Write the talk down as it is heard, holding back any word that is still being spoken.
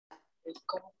Hello,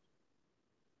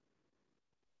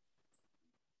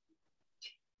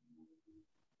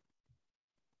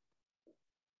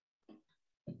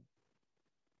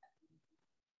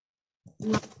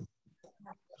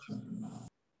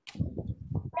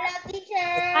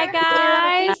 teacher. Hi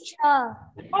guys. Hello,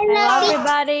 Hello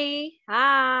everybody.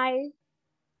 Hi.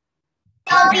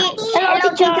 Hello,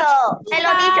 teacher.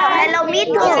 Hello, teacher. Hello, me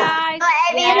too. Guys.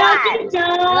 Hello,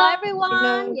 Hello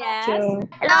everyone. Yes.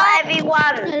 Hello,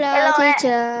 everyone. Hello,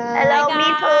 teacher. Hello, Hi me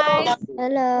guys. too.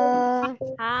 Hello.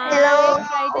 Hi. Hello.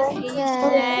 Great to see you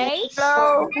today.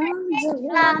 Hello.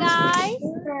 Hello guys.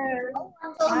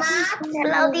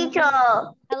 Hello, teacher.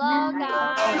 Hello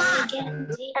guys.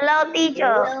 Hello,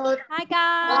 teacher. Hi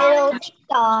guys.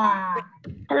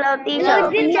 Hello, teacher.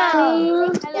 Hello.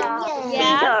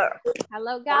 Yes. Teacher.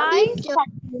 Hello guys.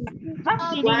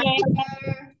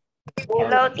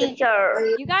 Hello, teacher.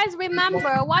 You guys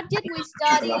remember what did we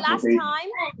study last time?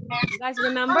 You guys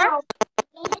remember?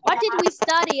 What did we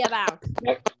study about?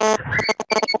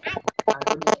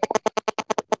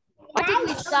 What did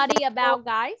we study about,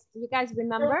 guys? You guys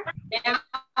remember?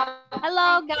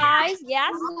 Hello, guys.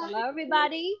 Yes. Hello,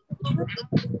 everybody.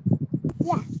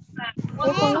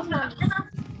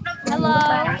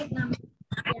 Hello.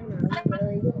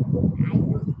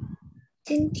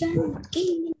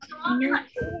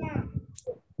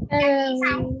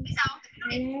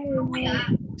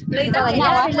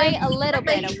 Let's wait a little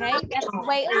bit, okay? Let's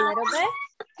wait a little bit.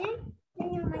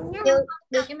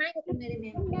 Đưa cái máy của tôi đây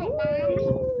nè.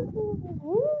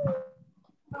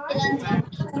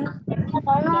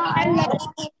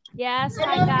 Yes,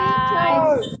 hi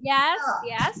guys. Yes,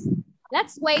 yes.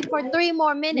 Let's wait for 3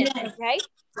 more minutes, okay?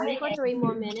 Wait for 3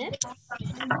 more minutes.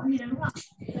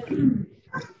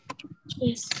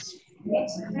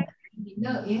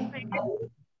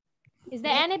 Is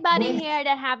there anybody here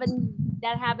that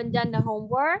haven't done the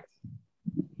homework?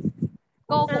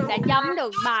 Cô cũng đã chấm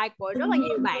được bài của rất là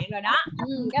nhiều bạn rồi đó.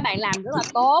 Các bạn làm rất là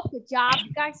tốt. Good job.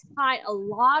 You guys find a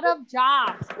lot of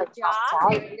jobs. Good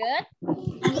job. Very good.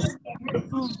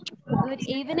 Good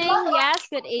evening. Yes,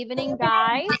 good evening,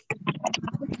 guys.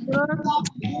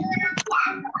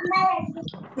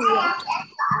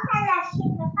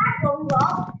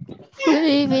 Good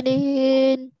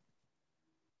evening.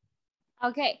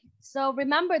 Okay, so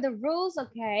remember the rules,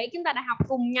 okay? Chúng ta đã học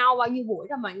cùng nhau bao nhiêu buổi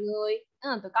rồi mọi người?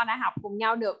 Tụi con đã học cùng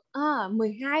nhau được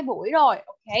 12 buổi rồi,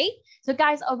 okay? So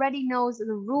guys already knows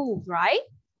the rules, right?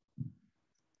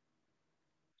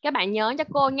 Các bạn nhớ cho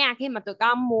cô nha, khi mà tụi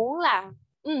con muốn là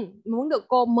muốn được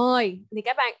cô mời thì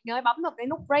các bạn nhớ bấm vào cái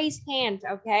nút raise hand,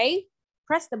 okay?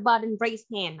 Press the button raise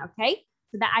hand, okay?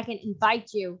 So that I can invite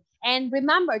you. And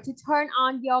remember to turn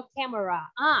on your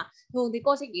camera. Thường thì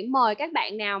cô sẽ chỉ mời các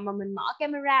bạn nào mà mình mở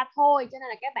camera thôi. Cho nên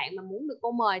là các bạn mà muốn được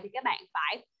cô mời thì các bạn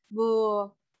phải vừa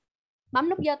bấm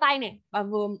nút giơ tay nè và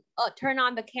vừa turn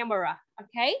on the camera.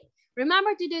 Okay?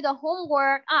 Remember to do the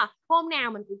homework. Hôm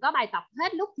nào mình cũng có bài tập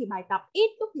hết. Lúc thì bài tập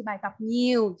ít, lúc thì bài tập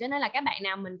nhiều. Cho nên là các bạn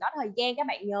nào mình có thời gian các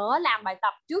bạn nhớ làm bài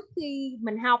tập trước khi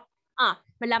mình học.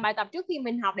 Mình làm bài tập trước khi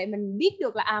mình học để mình biết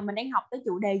được là mình đang học tới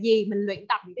chủ đề gì, mình luyện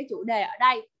tập những cái chủ đề ở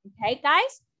đây. Okay,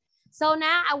 guys? So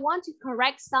now I want to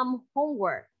correct some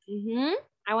homework.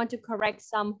 I want to correct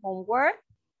some homework.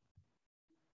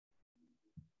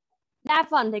 Đa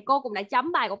phần thì cô cũng đã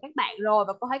chấm bài của các bạn rồi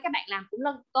và cô thấy các bạn làm cũng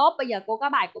rất tốt. Bây giờ cô có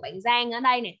bài của bạn Giang ở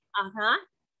đây nè.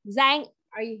 Giang,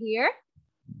 are you here?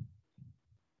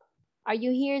 Are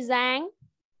you here, Giang?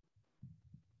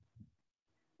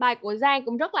 Bài của Giang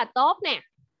cũng rất là tốt nè.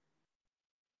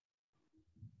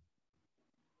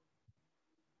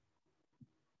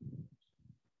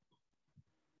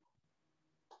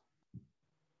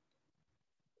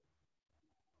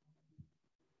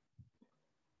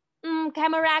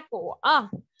 Camera của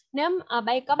nếu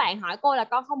bây có bạn hỏi cô là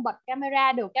con không bật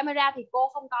camera được. Camera thì cô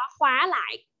không có khóa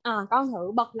lại. Con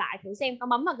thử bật lại thử xem, con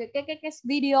bấm vào cái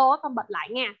video con bật lại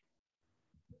nha.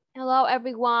 Hello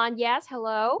everyone. Yes,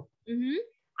 hello.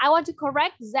 I want to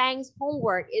correct Zhang's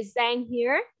homework. Is Zhang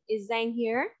here? Is Zhang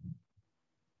here?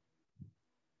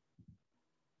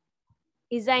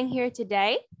 Is Zhang here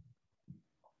today?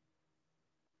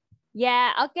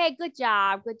 Yeah, okay, good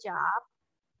job, good job.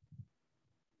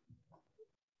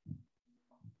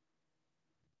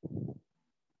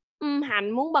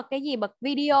 Hạnh muốn bật cái gì? Bật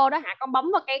video đó hả? Con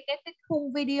bấm vào cái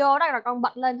khung video đó rồi con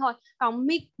bật lên thôi. Còn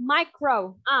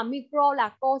micro, micro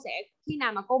là cô sẽ khi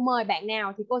nào mà cô mời bạn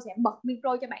nào thì cô sẽ bật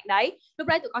micro cho bạn đấy. Lúc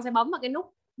đấy tụi con sẽ bấm vào cái nút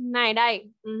này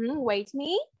đây. Wait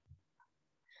me.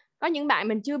 Có những bạn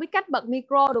mình chưa biết cách bật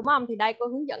micro đúng không? Thì đây cô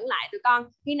hướng dẫn lại tụi con.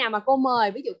 Khi nào mà cô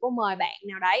mời, ví dụ cô mời bạn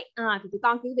nào đấy thì tụi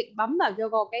con cứ việc bấm vào cho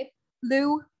cô cái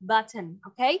blue button.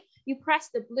 Okay, you press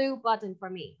the blue button for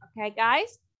me. Okay,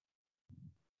 guys.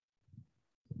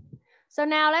 So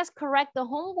now let's correct the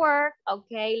homework.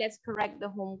 Okay, let's correct the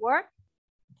homework.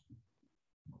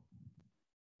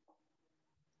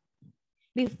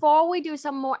 Before we do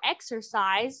some more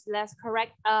exercise, let's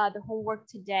correct the homework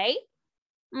today.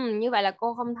 Như vậy là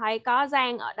cô không thấy có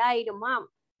Giang ở đây đúng không?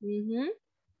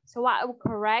 So I will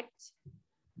correct.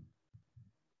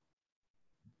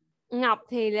 Ngọc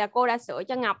thì là cô đã sửa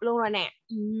cho Ngọc luôn rồi nè.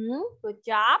 Good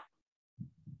job.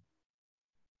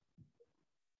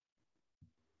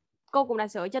 Cô cũng đã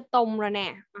sửa cho Tùng rồi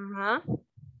nè.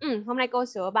 Hôm nay cô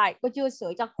sửa bài, cô chưa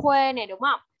sửa cho Khuê nè đúng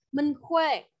không? Minh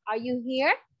Khuê, are you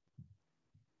here?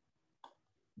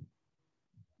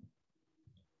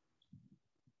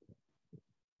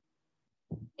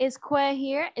 Is Khuê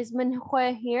here? Is Minh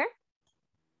Khuê here?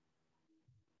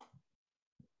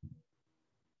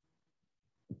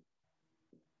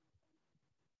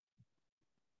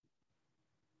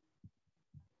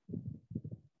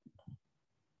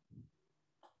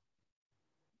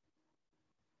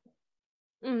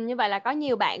 Như vậy là có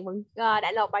nhiều bạn vẫn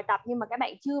đã nộp bài tập nhưng mà các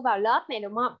bạn chưa vào lớp này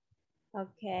đúng không?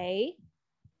 Ok.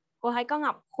 Cô thấy có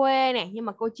Ngọc Khuê nè nhưng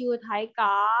mà cô chưa thấy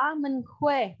có Minh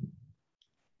Khuê.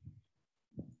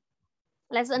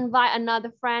 Let's invite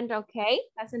another friend, okay?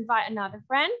 Let's invite another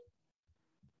friend.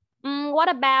 What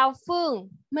about Phương?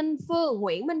 Minh Phương,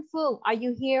 Nguyễn Minh Phương. Are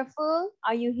you here, Phương?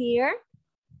 Are you here?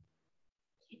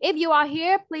 If you are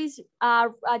here, please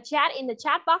chat in the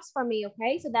chat box for me,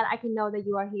 okay? So that I can know that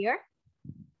you are here.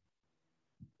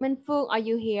 Minh Phương,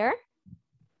 are you here?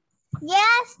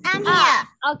 Yes, I'm here.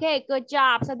 Okay, good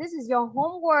job. So this is your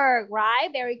homework,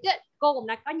 right? Very good. Cô cũng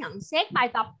đã có nhận xét bài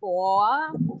tập của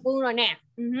Phương rồi nè.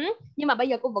 Nhưng mà bây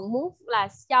giờ cô vẫn muốn là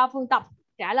cho Phương Tập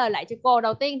trả lời lại cho cô.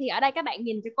 Đầu tiên thì ở đây các bạn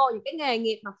nhìn cho cô những cái nghề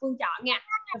nghiệp mà Phương chọn nha.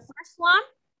 The first one.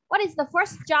 What is the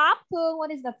first job, Phương? What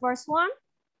is the first one?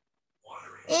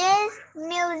 Is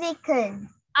musician.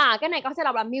 Cái này con sẽ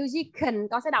đọc là musician.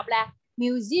 Con sẽ đọc là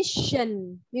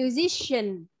musician.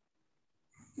 Musician.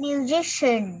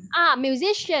 Musician.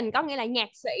 Musician có nghĩa là nhạc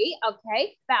sĩ. Ok.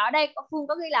 Và ở đây Phương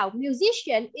có ghi là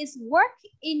musician is work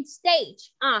in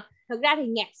stage. Thực ra thì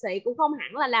nhạc sĩ cũng không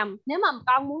hẳn là làm. Nếu mà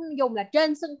con muốn dùng là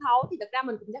trên sân khấu thì thực ra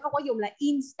mình cũng sẽ không có dùng là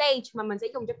in stage mà mình sẽ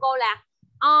dùng cho cô là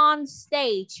on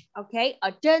stage. Ok. Ở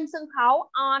trên sân khấu,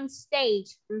 on stage.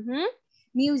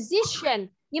 Musician.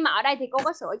 Nhưng mà ở đây thì cô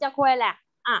có sửa cho Khuê là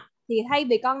thì thay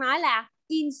vì con nói là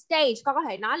in stage, con có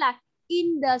thể nói là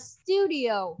in the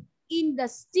studio. In the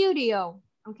studio.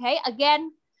 Okay, again,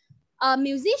 a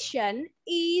musician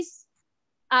is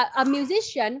a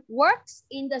musician works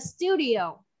in the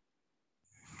studio.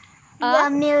 The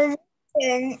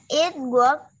musician is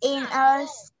work in a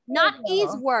studio. Not is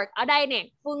work. Ở đây nè,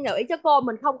 Phương gợi ý cho cô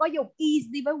mình không có dùng is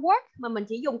đi với work mà mình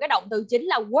chỉ dùng cái động từ chính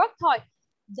là work thôi.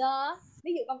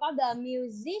 Ví dụ con có the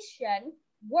musician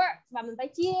works và mình phải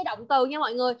chia động từ nha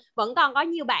mọi người. Vẫn còn có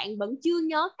nhiều bạn vẫn chưa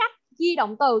nhớ cách chia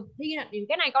động từ. Thì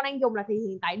cái này con đang dùng là thì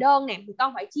hiện tại đơn nè, thì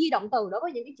con phải chia động từ đối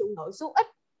với những cái chủ ngữ số ít.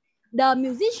 The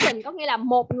musician có nghĩa là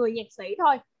một người nhạc sĩ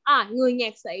thôi. Người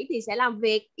nhạc sĩ thì sẽ làm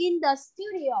việc in the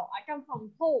studio, ở trong phòng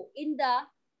thu. In the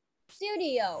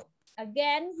studio.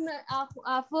 Again,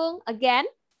 Phương, again.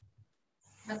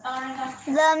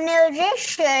 The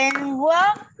musician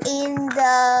work in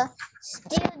the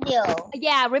studio.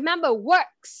 Yeah, remember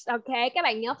works. Okay, các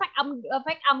bạn nhớ phát âm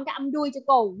cái âm đuôi cho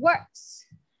cô. Works.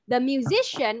 The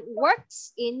musician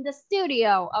works in the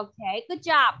studio. Okay, good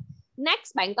job.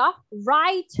 Next, bạn có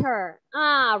writer.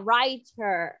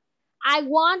 Writer. I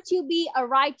want to be a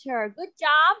writer. Good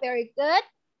job. Very good.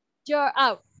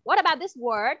 What about this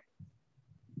word?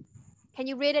 Can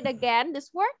you read it again?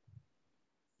 This word?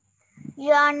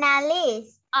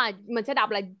 Journalist. Mình sẽ đọc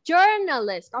là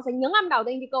journalist. Con sẽ nhấn âm đầu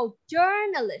tiên cho cô.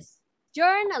 Journalist.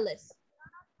 Journalist.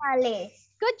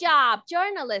 Good job.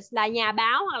 Journalist là nhà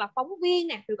báo hoặc là phóng viên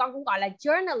nè. Tụi con cũng gọi là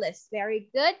journalist. Very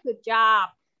good. Good job.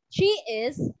 She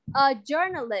is a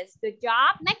journalist. Good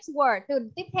job. Next word. Từ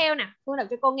tiếp theo nè. Phương đọc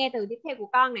cho cô nghe từ tiếp theo của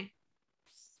con nè.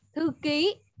 Thư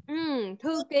ký.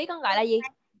 Thư ký con gọi là gì?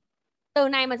 Từ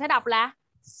này mình sẽ đọc là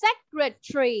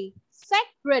secretary.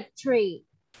 Secretary.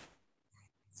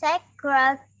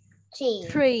 Secretary.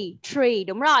 Tree.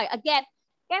 Đúng rồi. Again.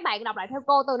 Các bạn đọc lại theo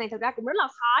cô, từ này thực ra cũng rất là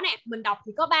khó nè. Mình đọc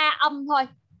chỉ có 3 âm thôi.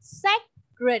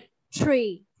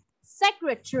 Secretary.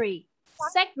 Secretary.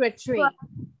 Secretary.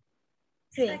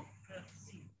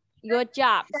 Good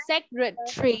job.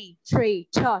 Secretary.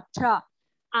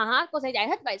 Cô sẽ giải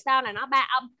thích tại sao là nó 3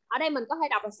 âm. Ở đây mình có thể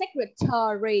đọc là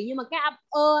secretary nhưng mà cái âm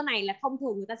ơ này là thông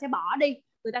thường người ta sẽ bỏ đi.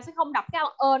 Người ta sẽ không đọc cái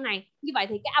âm ơ này. Như vậy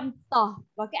thì cái âm tờ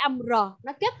và cái âm r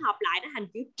nó kết hợp lại nó thành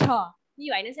chữ tờ. Như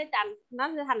vậy nó sẽ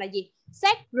thành là gì?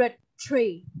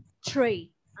 Secretary. Tree.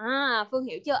 Phương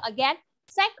hiểu chưa? Again.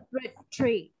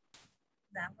 Secretary.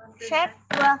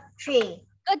 Secretary.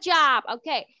 Good job.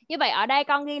 Ok. Như vậy ở đây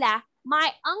con ghi là my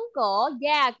uncle.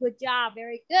 Yeah, good job.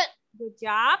 Very good. Good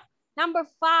job. Number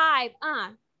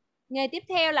 5. Nghề tiếp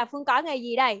theo là Phương có nghề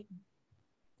gì đây?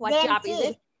 What job is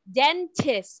it?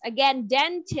 Dentist. Again,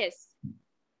 dentist.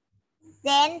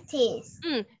 Dentist.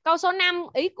 Câu số 5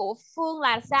 ý của Phương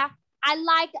là sao? I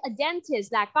like a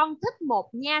dentist là con thích một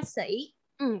nha sĩ.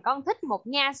 Con thích một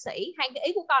nha sĩ. Hay cái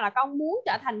ý của con là con muốn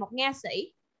trở thành một nha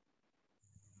sĩ.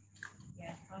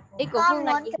 Ý của Phương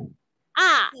là gì?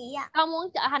 Con muốn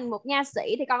trở thành một nha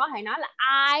sĩ thì con có thể nói là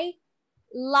I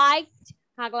like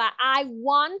hoặc là I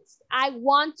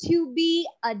want to be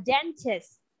a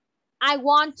dentist. I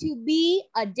want to be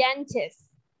a dentist.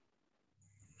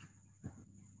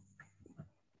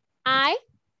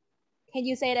 Can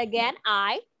you say it again?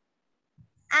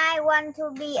 I want to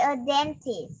be a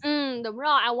dentist. Đúng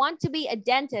rồi. I want to be a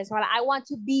dentist hoặc là I want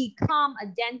to become a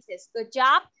dentist. Good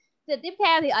job. Thì tiếp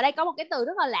theo thì ở đây có một cái từ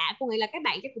rất là lạ, có nghĩa là các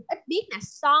bạn chắc cũng ít biết là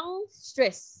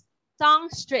songstress.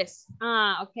 Songstress.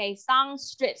 Ok,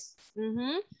 songstress.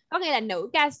 Có nghĩa là nữ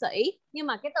ca sĩ, nhưng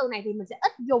mà cái từ này thì mình sẽ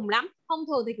ít dùng lắm. Thông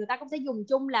thường thì người ta cũng sẽ dùng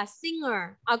chung là singer.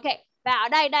 Ok. Và ở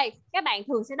đây các bạn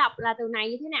thường sẽ đọc là từ này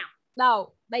như thế nào?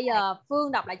 Đâu, bây giờ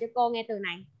Phương đọc lại cho cô nghe từ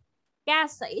này. Ca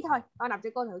sĩ thôi, con đọc cho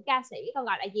cô thử ca sĩ, con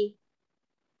gọi là gì?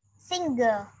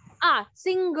 Singer.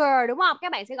 Singer đúng không?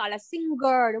 Các bạn sẽ gọi là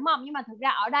singer đúng không? Nhưng mà thực ra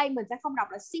ở đây mình sẽ không đọc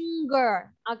là singer.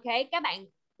 Ok, các bạn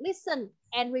listen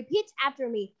and repeat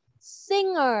after me.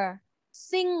 Singer,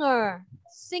 singer,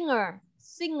 singer,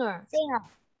 singer.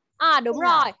 Singer. Đúng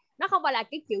Singer. rồi. Nó không phải là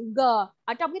cái chữ G.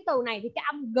 Ở trong cái từ này thì cái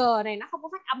âm G này nó không có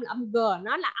phát âm là âm G,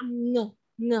 nó là âm ng.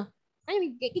 Nó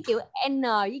như cái chữ N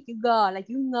với chữ G là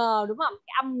chữ ngờ đúng không?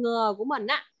 Cái âm ngờ của mình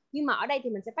á. Nhưng mà ở đây thì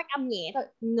mình sẽ phát âm nhẹ thôi.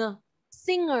 Ng.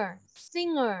 Singer,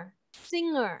 singer,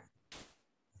 singer.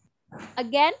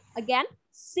 Again.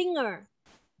 Singer.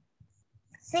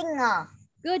 Singer.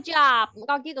 Good job.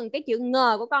 Con chỉ cần cái chữ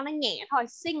ngờ của con nó nhẹ thôi.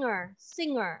 Singer,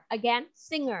 singer. Again,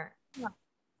 singer.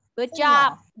 Good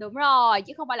job. Đúng rồi,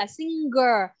 chứ không phải là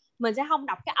singer. Mình sẽ không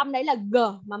đọc cái âm đấy là G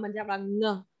mà mình sẽ đọc là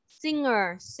ng.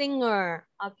 Singer, singer.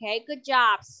 Okay, good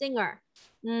job, singer.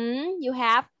 You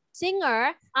have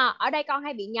singer. Ở đây con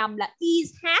hay bị nhầm là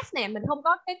is, has nè. Mình không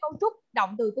có cái cấu trúc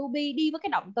động từ to be đi với cái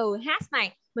động từ has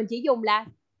này. Mình chỉ dùng là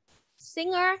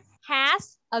singer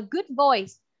has a good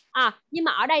voice. Nhưng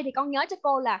mà ở đây thì con nhớ cho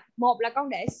cô là một là con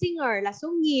để singer là số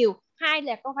nhiều, hai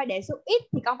là con phải để số ít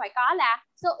thì con phải có là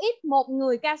số ít một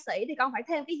người ca sĩ thì con phải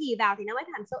thêm cái gì vào thì nó mới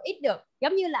thành số ít được.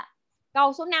 Giống như là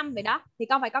câu số 5 vậy đó thì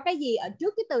con phải có cái gì ở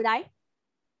trước cái từ đấy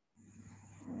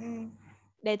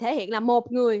để thể hiện là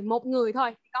một người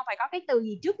thôi thì con phải có cái từ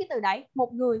gì trước cái từ đấy,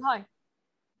 một người thôi.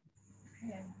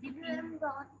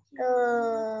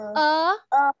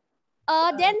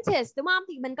 Dentist đúng không?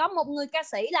 Thì mình có một người ca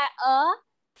sĩ là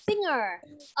singer.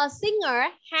 A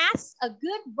singer has a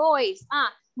good voice.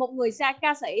 Một người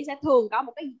ca sĩ sẽ thường có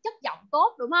một cái chất giọng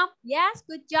tốt đúng không? Yes,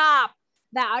 good job.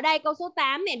 Và ở đây câu số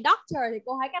 8 này, doctor thì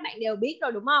cô thấy các bạn đều biết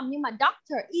rồi đúng không? Nhưng mà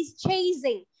doctor is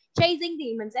chasing. Chasing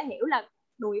thì mình sẽ hiểu là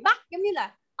đuổi bắt, giống như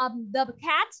là a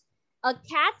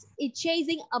cat is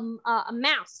chasing a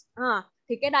mouse.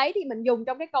 Thì cái đấy thì mình dùng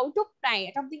trong cái cấu trúc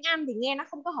này trong tiếng Anh thì nghe nó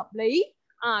không có hợp lý.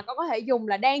 Con có thể dùng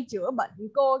là đang chữa bệnh,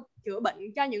 cô chữa bệnh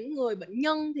cho những người bệnh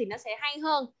nhân thì nó sẽ hay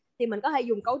hơn. Thì mình có thể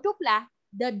dùng cấu trúc là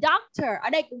the doctor. Ở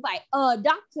đây cũng vậy, a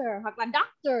doctor hoặc là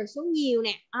doctor số nhiều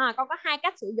nè. Con có hai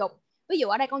cách sử dụng. Ví dụ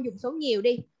ở đây con dùng số nhiều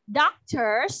đi.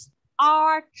 Doctors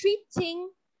are treating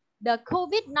the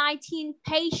COVID-19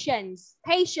 patients.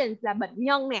 Patients là bệnh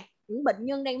nhân nè, những bệnh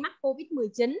nhân đang mắc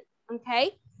COVID-19.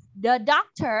 Okay. The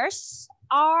doctors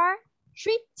are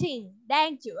treating,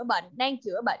 đang chữa bệnh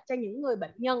cho những người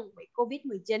bệnh nhân bị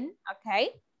COVID-19.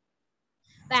 Ok.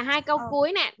 Và hai câu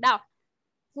cuối nè. Đâu?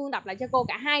 Phương đọc lại cho cô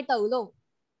cả hai từ luôn.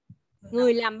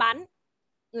 Người làm bánh.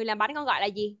 Người làm bánh con gọi là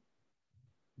gì?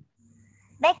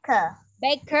 Baker.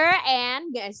 Baker. And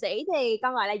nghệ sĩ thì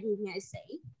con gọi là gì? Nghệ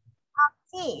sĩ.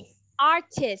 Artist.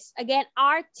 Artist. Again,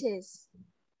 artist.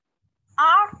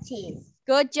 Artist.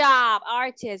 Good job,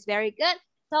 artist. Very good.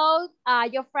 So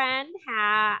your friend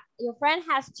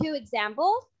has two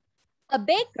examples. A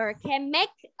baker can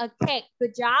make a cake.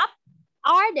 Good job.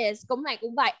 Artist cũng này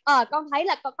cũng vậy. Con thấy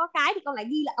là có cái thì con lại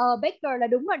ghi là baker là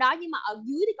đúng rồi đó, nhưng mà ở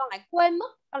dưới thì con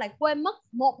lại quên mất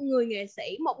một người nghệ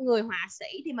sĩ, một người họa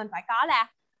sĩ thì mình phải có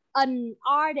là an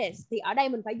artist. Thì ở đây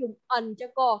mình phải dùng an cho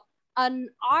cô. An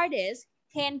artist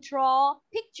can draw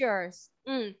pictures.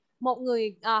 Một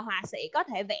người họa sĩ có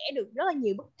thể vẽ được rất là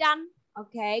nhiều bức tranh.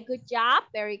 Ok, good job,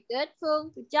 very good Phương,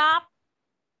 good job.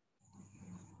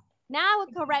 Now I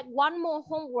will correct one more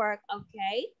homework,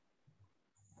 okay?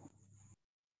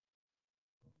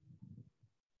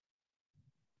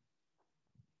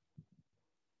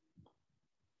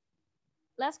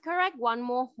 Let's correct one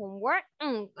more homework.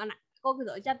 Cô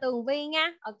gửi cho Tường Vi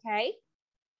nha, okay?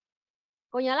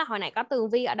 Cô nhớ là hồi nãy có Tường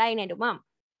Vi ở đây này đúng không?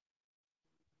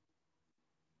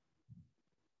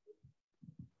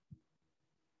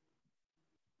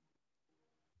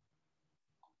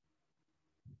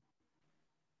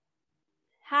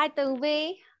 Hi Tường Vi.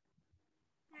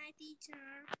 Hi teacher.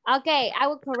 Okay, I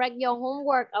will correct your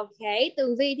homework. Okay,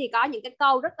 Tường Vi thì có những cái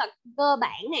câu rất là cơ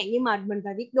bản này nhưng mà mình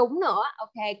phải viết đúng nữa.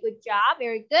 Okay, good job,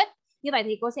 very good. Như vậy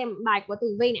thì cô xem bài của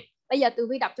Tường Vi nè. Bây giờ Tường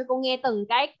Vi đọc cho cô nghe từng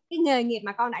cái nghề nghiệp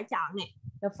mà con đã chọn nè.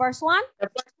 The first one.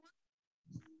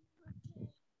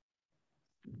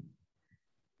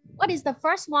 What is the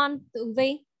first one, Tường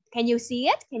Vi? Can you see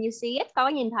it? Can you see it? Con có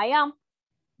nhìn thấy không?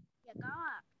 Dạ có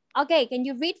ạ. Okay, can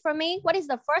you read for me? What is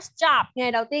the first job?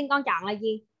 Nghề đầu tiên con chọn là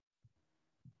gì?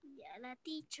 Dạ là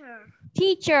teacher.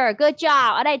 Teacher, good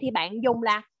job. Ở đây thì bạn dùng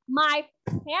là my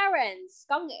parents,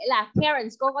 có nghĩa là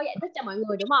parents, cô có giải thích cho mọi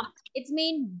người đúng không? It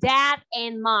means dad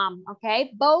and mom,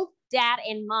 okay? Both dad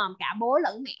and mom, cả bố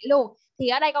lẫn mẹ luôn. Thì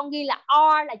ở đây con ghi là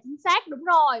are là chính xác, đúng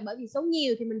rồi, bởi vì số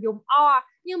nhiều thì mình dùng are,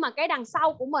 nhưng mà cái đằng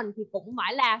sau của mình thì cũng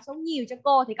phải là số nhiều cho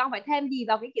cô, thì con phải thêm gì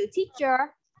vào cái chữ teacher?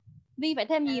 Vi phải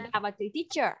thêm gì vào chữ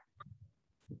teacher?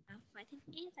 Phải thêm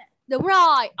is ạ. Đúng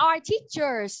rồi, are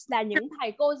teachers là những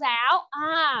thầy cô giáo.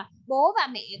 Bố và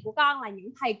mẹ của con là những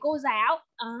thầy cô giáo.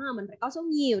 Mình phải có số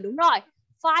nhiều, đúng rồi.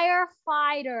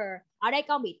 Firefighter. Ở đây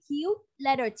con bị thiếu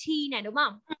letter T nè, đúng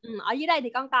không? Ở dưới đây thì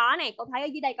con có nè. Con thấy ở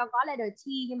dưới đây con có letter T,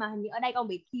 nhưng mà hình như ở đây con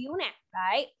bị thiếu nè.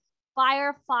 Đấy,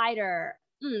 firefighter.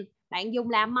 Bạn dùng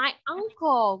là my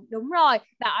uncle. Đúng rồi.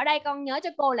 Và ở đây con nhớ cho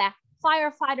cô là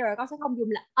firefighter con sẽ không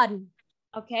dùng là an.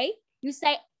 Okay, you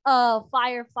say a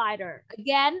firefighter.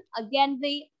 Again,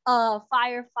 a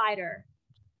firefighter.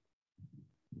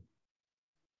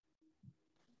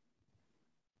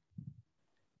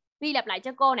 Vi lặp lại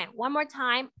cho cô nè. One more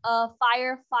time. A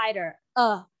firefighter.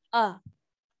 A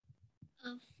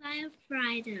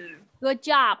Firefighter. Good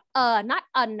job. Not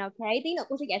an, okay? Tí nữa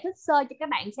cô sẽ giải thích sơ cho các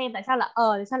bạn xem tại sao là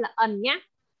tại sao là an nhé.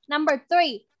 Number 3.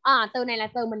 Từ này là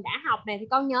từ mình đã học này, thì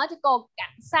con nhớ cho cô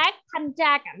cảnh sát, thanh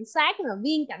tra cảnh sát, là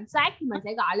viên cảnh sát thì mình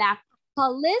sẽ gọi là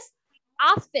police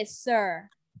officer.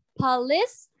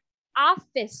 Police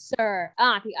officer.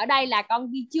 Thì ở đây là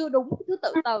con ghi chưa đúng thứ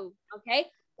tự từ,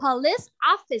 okay? Police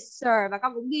officer, và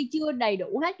con cũng ghi chưa đầy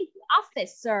đủ hết cái chữ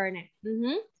officer nè.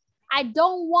 I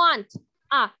don't want.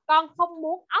 Con không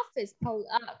muốn office,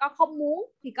 con không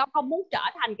muốn thì con không muốn trở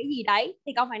thành cái gì đấy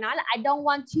thì con phải nói là I don't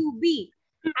want to be.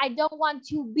 I don't want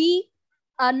to be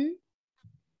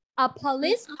a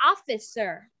police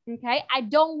officer. Okay, I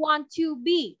don't want to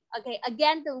be. Okay,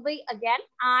 again, Tường Vi, again,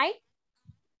 I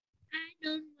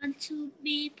don't want to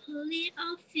be police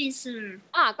officer.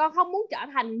 Con không muốn trở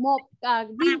thành một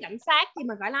viên cảnh sát thì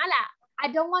mình phải nói là I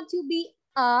don't want to be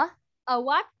a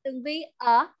what? Tường Vi,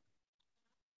 a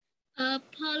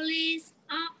police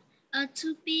to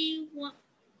be what?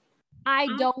 I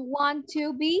don't want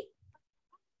to be.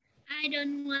 I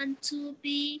don't want to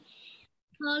be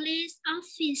police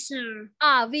officer.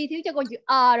 Vi thiếu cho cô chữ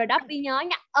rồi đó, Vi nhớ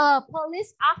nha. A police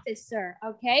officer.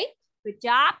 Okay, good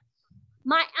job.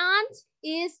 My aunt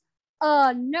is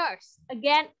a nurse.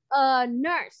 Again, a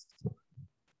nurse.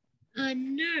 A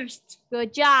nurse. Good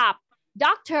job.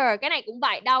 Doctor, cái này cũng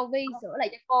vậy đâu, Vi sửa lại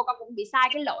cho cô, con cũng bị sai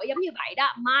cái lỗi giống như vậy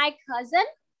đó. My cousin.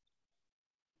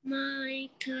 My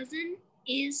cousin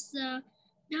is a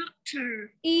doctor.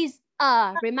 Is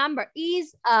a, remember,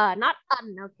 is a, not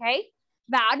an, okay?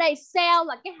 Và ở đây sell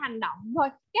là cái hành động thôi,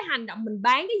 cái hành động mình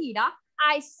bán cái gì đó.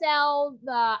 I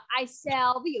sell,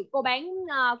 ví dụ cô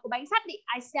bán sách đi,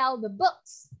 I sell the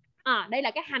books. Đây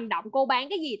là cái hành động cô bán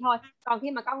cái gì thôi. Còn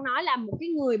khi mà con nói là một cái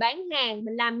người bán hàng,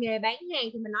 mình làm nghề bán hàng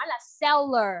thì mình nói là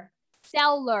seller,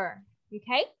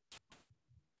 okay?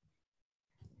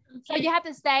 So you have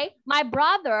to say my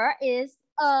brother is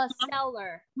a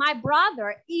seller. My brother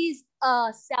is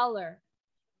a seller.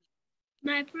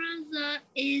 My brother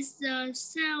is a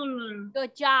seller. Good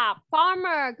job.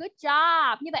 Farmer, good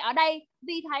job. Như vậy ở đây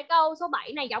Vi thấy câu số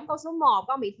 7 này giống câu số 1,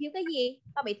 con bị thiếu cái gì?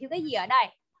 Con bị thiếu cái gì ở đây?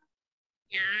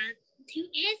 Dạ, thiếu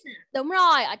S. Đúng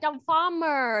rồi, ở trong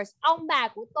farmers, ông bà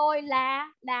của tôi là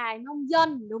nông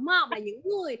dân, đúng không? Là những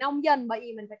người nông dân, bởi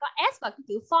vì mình phải có S vào cái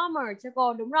chữ farmer cho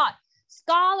cô, đúng rồi.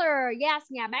 Scholar, yes,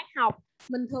 nhà bác học.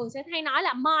 Mình thường sẽ hay nói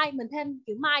là my, mình thêm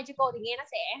chữ my cho cô thì nghe nó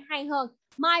sẽ hay hơn.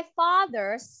 My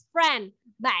father's friend,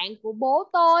 bạn của bố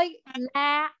tôi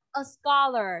là a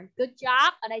scholar. Good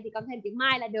job. Ở đây thì con thêm chữ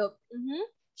my là được.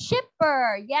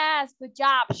 Shipper. Yes, good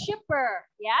job. Shipper.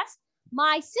 Yes.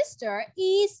 My sister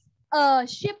is a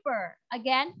shipper.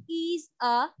 Again, is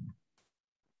a.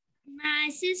 My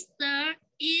sister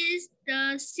is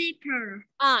the shipper.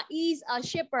 Is a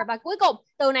shipper. Và cuối cùng,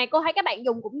 từ này cô thấy các bạn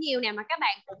dùng cũng nhiều nè, mà các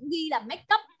bạn cũng ghi là make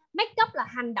up. Make up là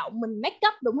hành động mình make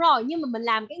up, đúng rồi. Nhưng mà mình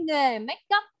làm cái nghề make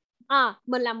up.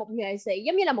 Mình là một nghệ sĩ,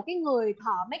 giống như là một cái người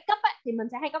thợ make up ấy, thì mình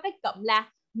sẽ hay có cái cụm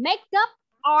là make up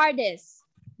artist.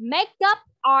 Make up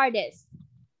artist.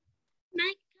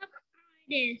 Make up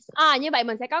artist. Như vậy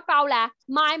mình sẽ có câu là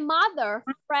my mother's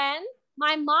friend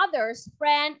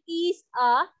is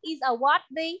a what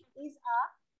đi? Is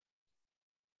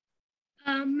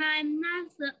a my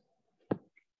mother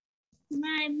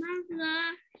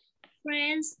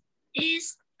friend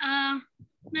is a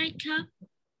makeup.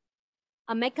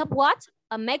 A makeup what?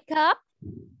 A makeup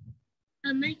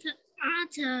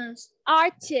artist.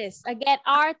 Artist. Again,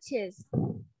 artist.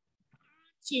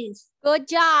 Good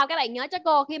job. Các bạn nhớ cho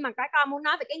cô, khi mà các con muốn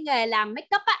nói về cái nghề làm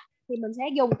makeup á, thì mình sẽ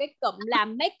dùng cái cụm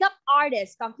làm makeup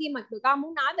artist. Còn khi mà tụi con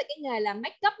muốn nói về cái nghề làm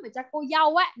makeup mà cho cô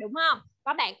dâu á, đúng không?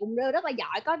 Các bạn cũng rất là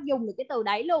giỏi, có dùng được cái từ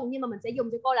đấy luôn. Nhưng mà mình sẽ dùng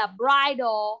cho cô là bridal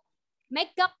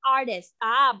makeup artist.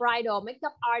 Bridal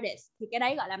makeup artist. Thì cái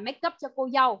đấy gọi là makeup cho cô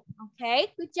dâu. Okay,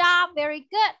 good job, very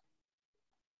good.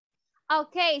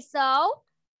 Okay, so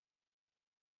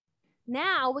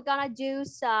now we're gonna do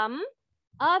some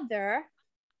other.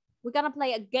 We're gonna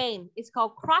play a game. It's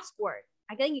called crossword.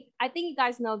 I think you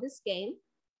guys know this game.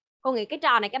 Cô nghĩ cái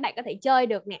trò này các bạn có thể chơi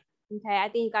được nè. Okay, I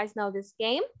think you guys know this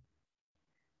game.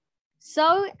 So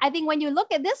I think when you look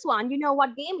at this one, you know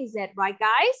what game is it, right,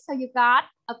 guys? So you got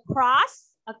a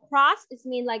cross. A cross is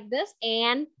mean like this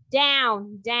and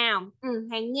down.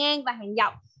 Hàng ngang và hàng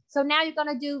dọc. So now you're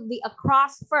gonna do the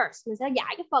across first. Mình sẽ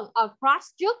giải cái phần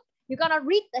across trước. You're gonna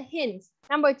read the hints.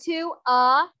 Number 2,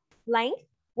 a blank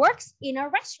works in a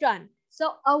restaurant. So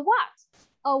a what?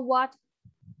 A what?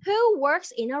 Who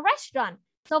works in a restaurant?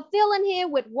 So fill in here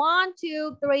with 1,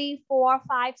 2, 3, 4,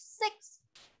 5, 6.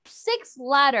 6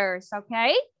 letters,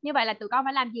 okay? Như vậy là tụi con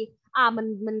phải làm gì?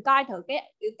 Mình coi thử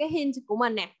cái hint của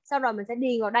mình nè. Sau rồi mình sẽ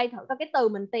điền vào đây thử coi cái từ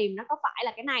mình tìm nó có phải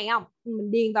là cái này không?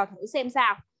 Mình điền vào thử xem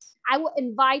sao. I will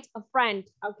invite a friend.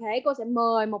 Okay, cô sẽ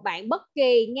mời một bạn bất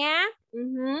kỳ nha.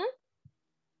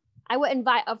 I will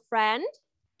invite a friend.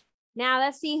 Now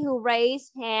let's see who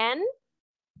raised hand.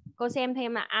 Cô xem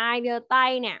thêm là ai giơ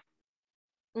tay nè.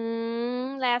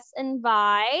 Let's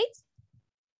invite.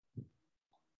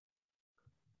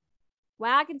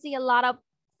 Well, I can see a lot of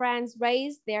friends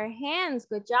raise their hands.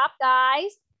 Good job,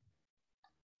 guys.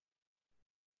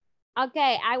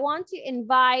 Okay, I want to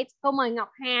invite. Cô mời Ngọc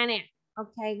Hà nè.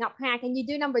 Okay, Ngọc Hà, can you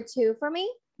do number 2 for me?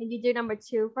 Can you do number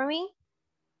 2 for me?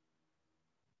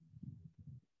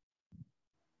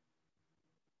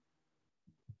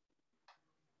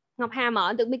 Ngọc Hà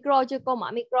mở được micro chưa? Cô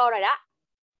mở micro rồi đó.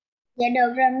 Dạ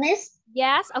được rồi, Miss.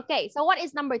 Yes, okay. So what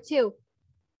is number 2?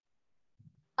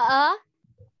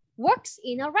 Works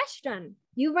in a restaurant.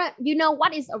 You know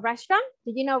what is a restaurant?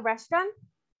 Did you know restaurant?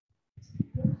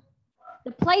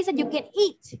 The place that you can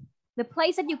eat. The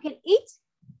place that you can eat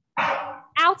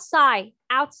outside.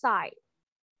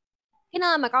 Cái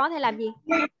nơi mà con có thể làm gì?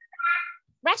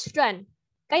 Restaurant.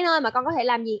 Cái nơi mà con có thể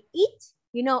làm gì? Eat.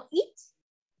 You know eat?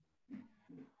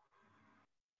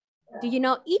 Do you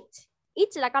know eat? Eat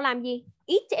là con làm gì?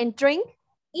 Eat and drink.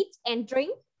 Eat and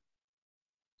drink.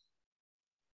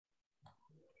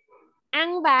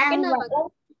 Ăn và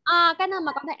cái nơi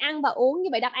mà con thể ăn và uống. Như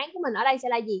vậy đáp án của mình ở đây sẽ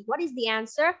là gì? What is the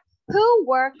answer? Who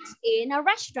works in a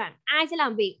restaurant? Ai sẽ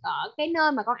làm việc ở cái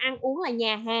nơi mà con ăn uống là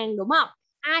nhà hàng, đúng không?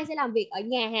 Ai sẽ làm việc ở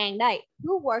nhà hàng đây?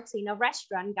 Who works in a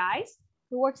restaurant, guys?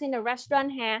 Who works in a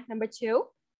restaurant, ha? Number 2.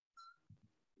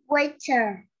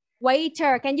 Waiter.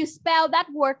 Waiter. Can you spell that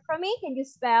word for me? Can you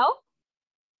spell?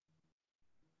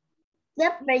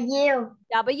 W.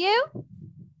 W.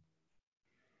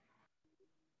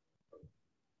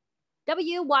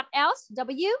 W, what else?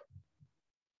 W?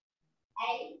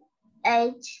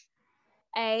 H.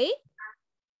 A.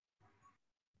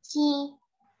 T.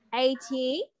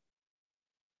 A-T.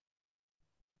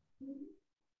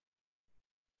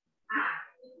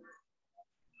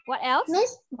 What else?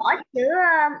 Miss,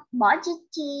 bỏ chữ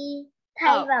T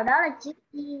thay vào đó là chữ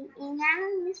Y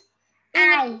ngắn. Miss.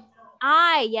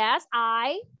 I, yes,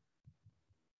 I.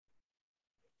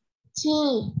 T.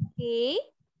 E.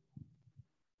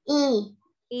 E.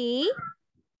 E.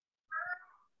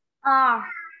 R.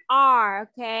 R,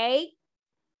 okay.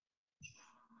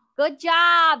 Good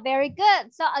job, very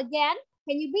good. So again,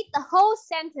 can you read the whole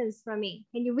sentence for me?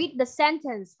 Can you read the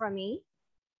sentence for me?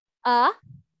 A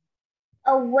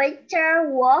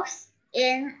waiter works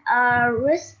in a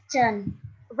restaurant.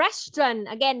 Restaurant.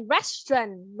 Again,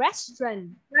 restaurant.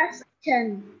 Restaurant.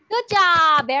 Good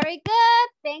job. Very good.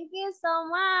 Thank you so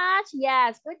much.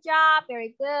 Yes, good job.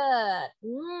 Very good.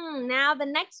 Now the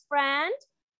next friend.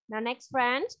 Can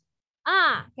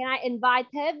I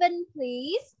invite Kevin,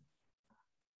 please?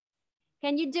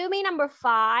 Can you do me number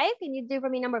 5? Can you do for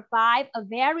me number 5? A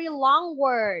very long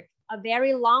word. A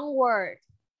very long word.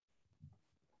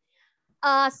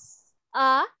 Cuts.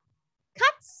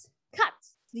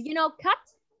 Do you know cut?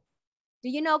 Do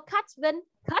you know cut, Vin?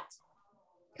 Cut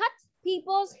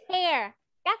people's hair.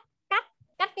 Cắt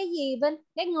cái gì, Vin?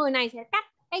 Cái người này sẽ cắt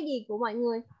cái gì của mọi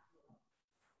người?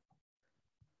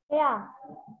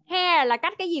 Hair là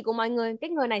cắt cái gì của mọi người? Cái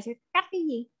người này sẽ cắt cái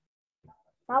gì?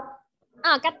 Tóc.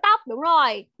 Cắt tóc, đúng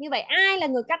rồi. Như vậy ai là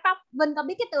người cắt tóc? Vin có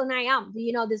biết cái từ này không? Do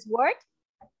you know this word?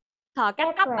 Thợ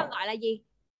cắt tóc có gọi là gì?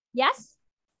 Yes?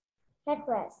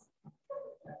 Hairdress.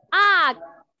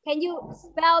 Can you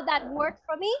spell that word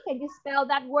for me? Can you spell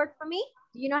that word for me?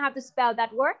 Do you know how to spell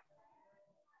that word?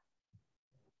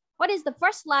 What is the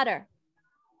first letter?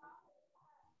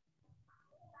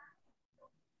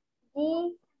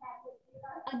 D.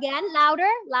 Again,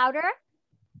 louder.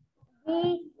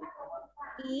 D.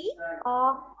 E.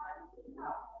 O.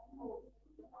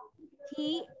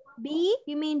 T. B.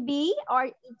 You mean B or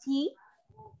T?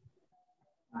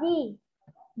 D.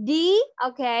 D.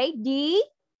 Okay. D.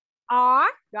 R.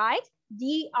 Right?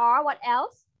 D. R. What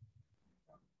else?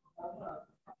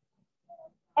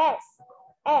 S.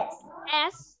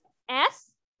 S.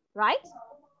 S. Right?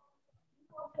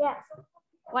 Yes.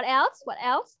 What else? What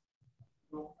else?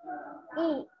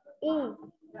 E.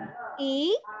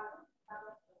 E.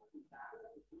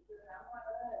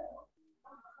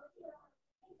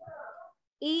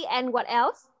 E and what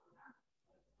else?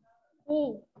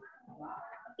 E.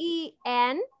 E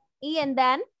and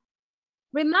then?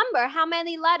 Remember how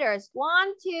many letters?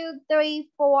 1, 2, 3,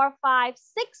 4, 5,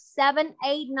 6, 7,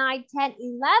 8, 9, 10,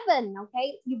 11.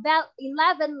 Okay, you got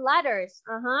 11 letters.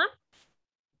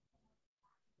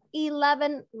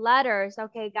 11 letters.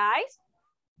 Okay, guys.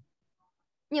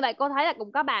 Như vậy cô thấy là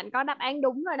cũng có bạn có đáp án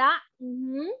đúng rồi đó.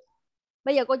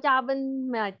 Bây giờ cô cho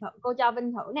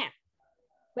Vinh thử nè.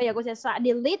 Bây giờ cô sẽ xóa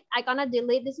delete. I'm gonna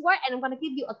delete this word and I'm gonna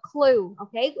give you a clue.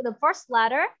 Okay, the first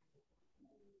letter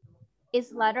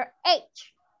is letter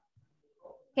H.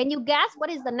 Can you guess what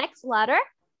is the next letter?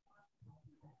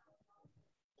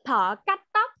 Thợ cắt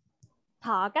tóc.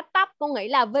 Thợ cắt tóc. Con nghĩ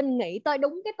là Vinh nghĩ tới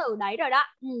đúng cái từ đấy rồi đó.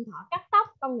 Thợ cắt tóc.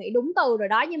 Con nghĩ đúng từ rồi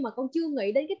đó. Nhưng mà con chưa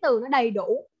nghĩ đến cái từ nó đầy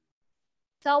đủ.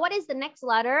 So what is the next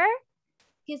letter?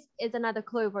 Here is another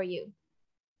clue for you.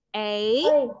 A.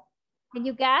 Can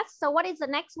you guess? So what is the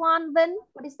next one, Vin?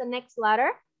 What is the next letter?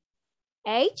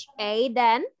 H. A.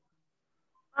 Then?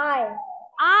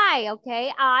 I.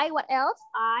 Okay. I. What else?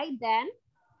 I.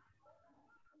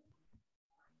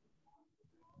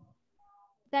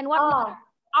 Then what letter?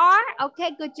 R.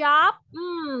 Okay. Good job.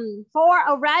 4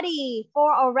 already.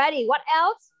 What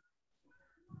else?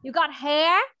 You got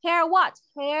hair. Hair what?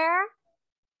 Hair.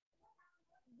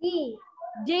 D.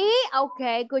 D.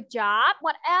 Okay. Good job.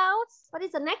 What else? What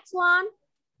is the next one?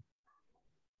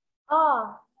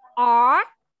 R.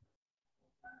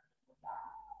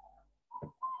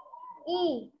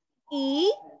 E.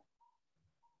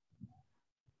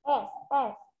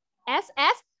 S.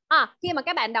 Khi mà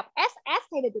các bạn đọc SS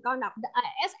thì tụi con đọc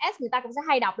SS người ta cũng sẽ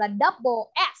hay đọc là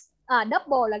double S.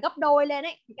 Double là gấp đôi lên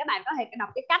ấy. Thì các bạn có thể đọc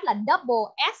cái cách là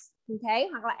double S. Okay.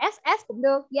 Hoặc là SS cũng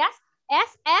được. Yes.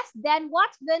 SS. Then what,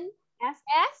 Vin?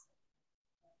 SS.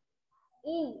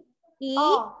 E.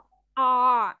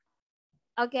 R.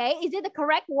 Okay. Is it the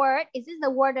correct word? Is this the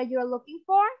word that you're looking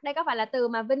for? Đây có phải là từ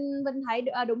mà Vin thấy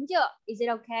đúng chưa? Is it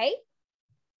okay?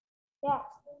 Yes.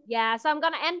 Yeah, so I'm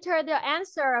gonna enter the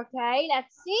answer, okay?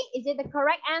 Let's see. Is it the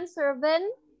correct answer,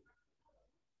 Vin?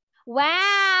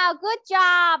 Wow, good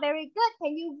job. Very good.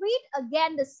 Can you read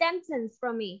again the sentence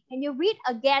for me? Can you read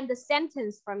again the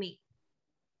sentence for me?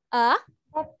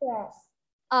 Hairdress.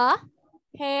 A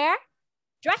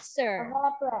hairdresser.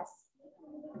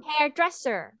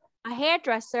 Hairdresser. A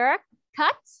hairdresser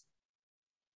cuts.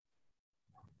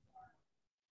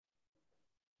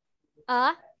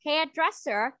 A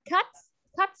hairdresser cuts.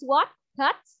 Cuts what?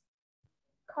 Cuts?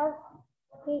 Cut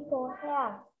people's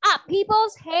hair.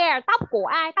 People's hair. Tóc của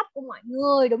ai? Tóc của mọi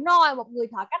người. Đúng rồi. Một người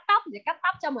thợ cắt tóc thì cắt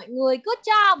tóc cho mọi người. Good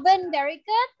job, Vin. Very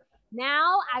good.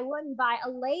 Now I will invite a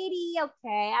lady.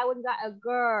 Okay. I will invite a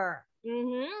girl.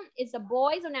 It's a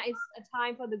boy. So now it's a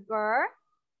time for the girl.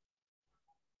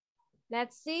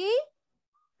 Let's see.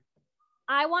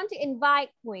 I want to invite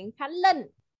Nguyễn Khánh Linh.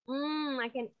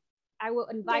 I will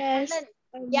invite Khánh Linh.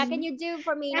 Yeah, can you do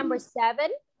for me number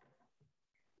 7?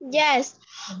 Yes.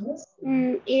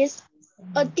 Is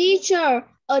a teacher.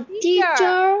 A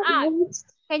teacher.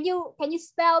 Can you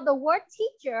spell the word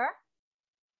teacher?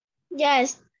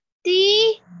 Yes.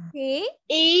 T T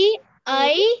E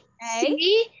A A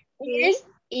C S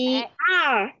E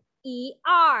R. E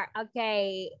R.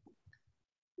 Okay.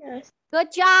 Yes.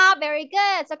 Good job. Very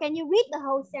good. So can you read the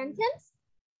whole sentence?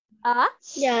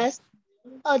 Yes.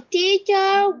 A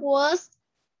teacher was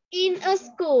in a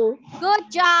school. Good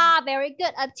job. Very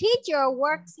good. A teacher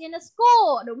works in a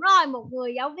school. Đúng rồi. Một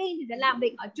người giáo viên thì sẽ làm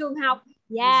việc ở trường học.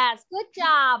 Yes. Good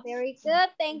job. Very good.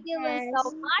 Thank you so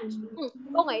much.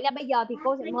 Cô nghĩ là bây giờ thì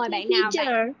cô sẽ mời bạn nào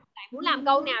bạn muốn làm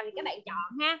câu nào thì các bạn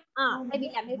chọn ha. Thay vì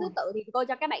làm theo thứ tự thì cô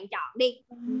cho các bạn chọn đi.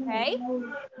 Okay.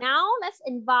 Now let's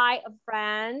invite a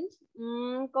friend.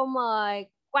 Cô mời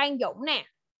Quang Dũng nè.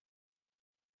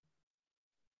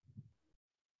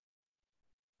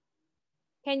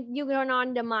 Can you turn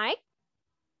on the mic?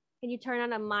 Can you turn on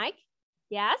the mic?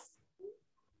 Yes.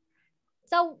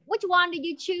 So which one did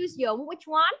you choose, Dũng? Which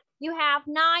one? You have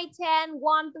 9, 10,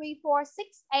 1, 3, 4,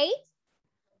 6, 8.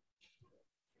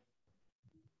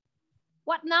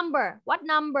 What number? What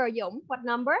number, Dũng? What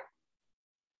number?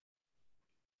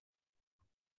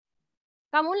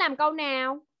 Con muốn làm câu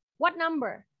nào? What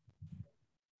number?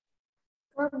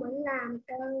 Con muốn làm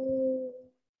câu.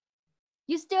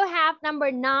 You still have number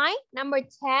 9, number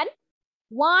 10,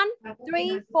 1,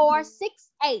 3, 4,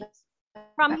 6, 8.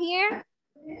 From here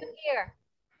to here.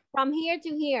 From here to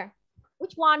here.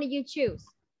 Which one did you choose?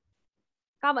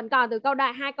 Con vẫn còn từ câu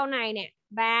đại 2 câu này nè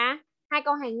và 2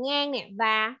 câu hàng ngang nè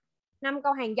và 5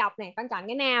 câu hàng dọc nè. Con chọn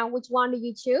cái nào? Which one did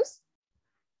you choose?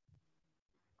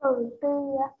 Câu tư.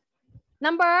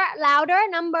 Number, louder,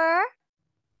 number.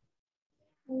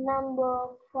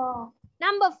 Number 4.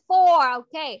 Number 4,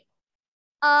 okay.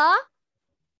 A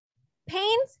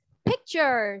paints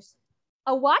pictures.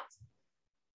 A what?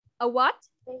 A what?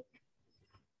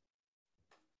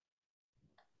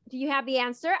 Do you have the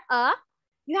answer?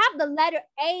 You have the letter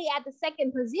A at the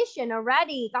second position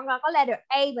already. Con có letter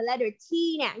A và letter T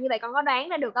nè. Như vậy con có đoán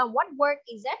ra được không? What word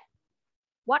is it?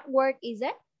 What word is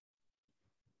it?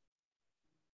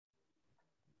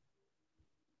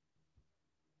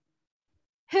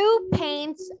 Who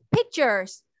paints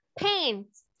pictures?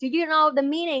 Paints. Do you know the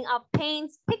meaning of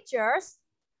paints pictures?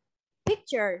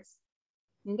 Pictures.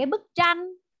 Những cái bức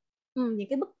tranh. Những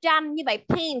cái bức tranh. Như vậy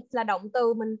paint là động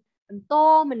từ mình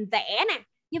tô, mình vẽ nè.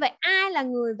 Như vậy ai là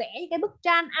người vẽ những cái bức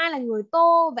tranh? Ai là người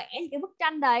tô vẽ những cái bức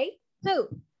tranh đấy? Who?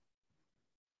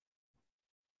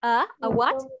 A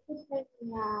what?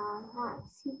 Là họa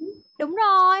sĩ. Đúng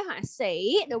rồi, họa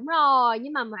sĩ. Đúng rồi.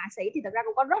 Nhưng mà họa sĩ thì thật ra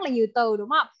cũng có rất là nhiều từ đúng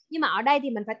không? Nhưng mà ở đây thì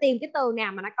mình phải tìm cái từ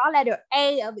nào mà nó có letter A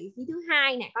ở vị trí thứ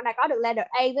hai nè. Con đã có được letter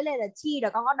A với letter T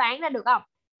rồi, con có đoán ra được không?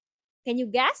 Can you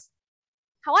guess?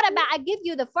 What about I give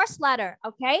you the first letter,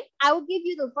 okay? I will give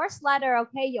you the first letter,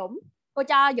 okay Dũng? Cô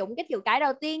cho Dũng cái chữ cái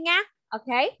đầu tiên nha,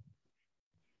 okay?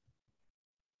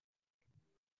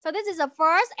 So this is the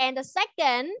first and the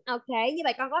second, okay? Như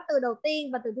vậy con có từ đầu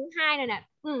tiên và từ thứ hai này nè.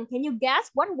 Can you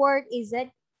guess what word is it?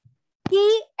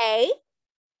 P-A.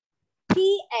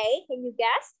 P-A, can you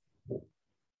guess?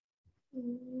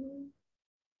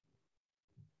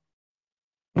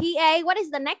 P-A, what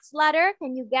is the next letter?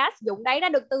 Can you guess? Dũng đấy đã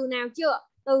được từ nào chưa?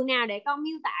 Từ nào để con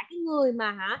miêu tả cái người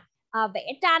mà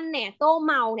vẽ tranh nè, tô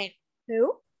màu nè.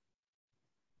 Hiểu?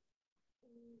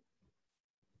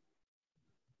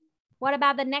 What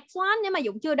about the next one? Nếu mà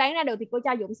Dũng chưa đoán ra được thì cô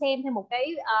cho Dũng xem thêm một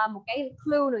cái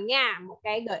clue nữa nha, một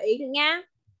cái gợi ý nữa nha.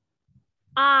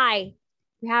 I.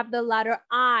 We have the letter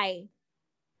I.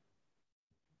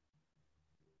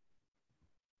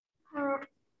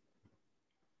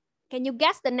 Can you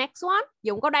guess the next one?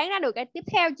 Dũng có đoán ra được cái tiếp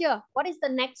theo chưa? What is the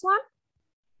next one?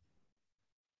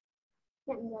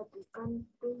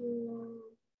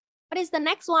 What is the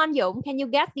next one, Dũng? Can you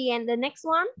guess the next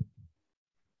one?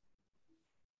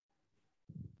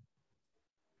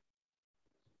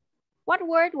 What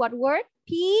word? What word?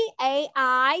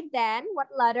 P-A-I, then what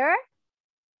letter?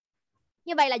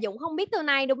 Như vậy là Dũng không biết từ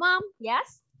này đúng không?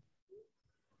 Yes.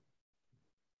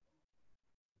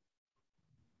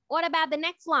 What about the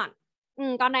next one?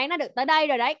 Con đoán ra được tới đây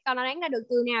rồi đấy. Con đã đoán ra được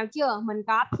từ nào chưa? Mình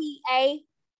có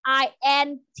P-A-I-N-T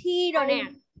rồi nè.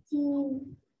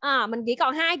 Mình chỉ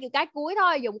còn 2 chữ cái cuối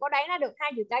thôi. Dũng có đoán ra được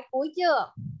 2 chữ cái cuối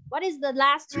chưa? What is the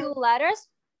last 2 letters?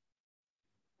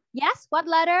 Yes, what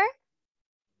letter?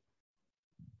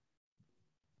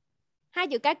 2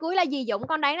 chữ cái cuối là gì Dũng?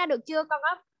 Con đoán ra được chưa? Con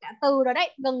có cả từ rồi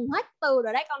đấy, gần hết từ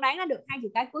rồi đấy. Con đoán ra được 2 chữ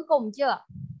cái cuối cùng chưa?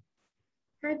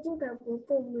 2 chữ cái cuối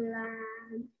cùng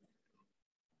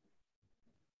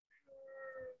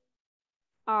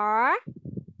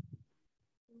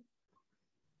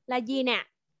là gì nè?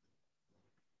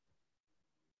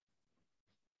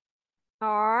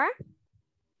 Or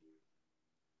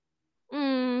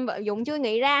Dũng chưa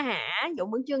nghĩ ra hả?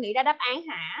 Dũng vẫn chưa nghĩ ra đáp án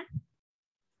hả?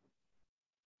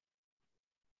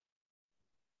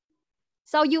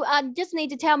 So you just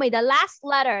need to tell me the last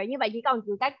letter. Như vậy chỉ còn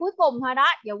chữ cái cuối cùng thôi đó.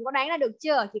 Dũng có đoán ra được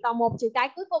chưa? Chỉ còn một chữ cái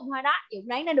cuối cùng thôi đó. Dũng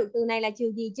đoán ra được từ này là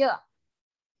chữ gì chưa?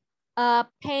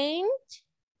 Paint.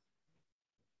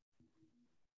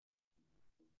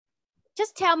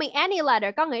 Just tell me any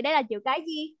letter. Con nghĩ đây là chữ cái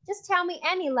gì? Just tell me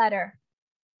any letter.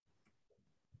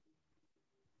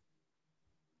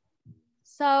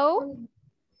 So,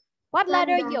 what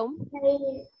letter Dũng?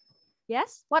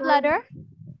 Yes, what letter?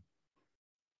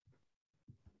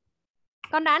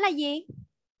 Con đoán là gì?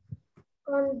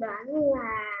 Con đoán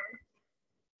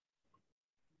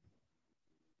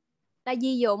là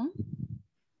gì Dũng?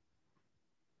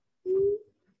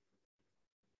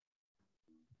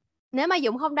 Nếu mà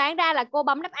Dũng không đoán ra là cô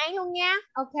bấm đáp án luôn nha.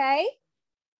 Ok.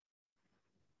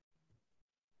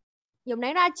 Dũng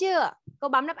đoán ra chưa? Cô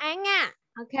bấm đáp án nha.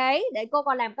 Ok. Để cô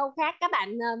còn làm câu khác. Các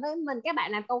bạn với mình các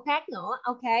bạn làm câu khác nữa.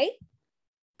 Ok.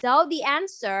 So the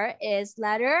answer is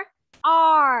letter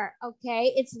R. Ok.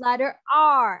 It's letter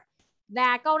R.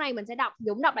 Và câu này mình sẽ đọc.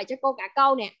 Dũng đọc lại cho cô cả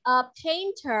câu nè. A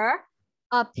painter.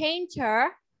 A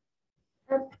painter.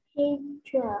 A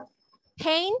painter.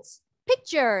 Paints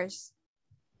pictures.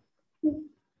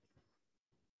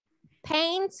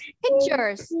 Paints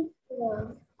pictures.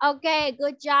 Okay,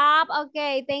 good job.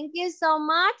 Okay, thank you so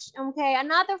much. Okay,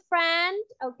 another friend.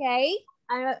 Okay,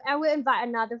 I will invite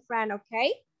another friend.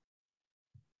 Okay.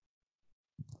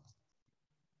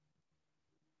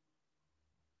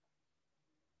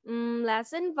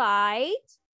 Let's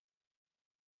invite.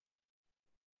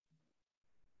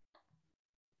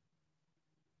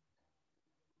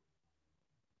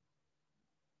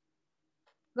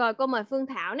 Rồi cô mời Phương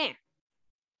Thảo nè.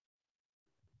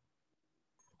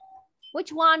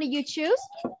 Which one did you choose?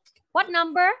 What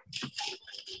number?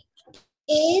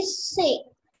 Is 6.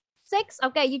 6.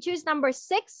 Okay, you choose number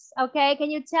 6. Okay, can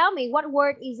you tell me what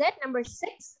word is it? Number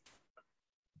 6.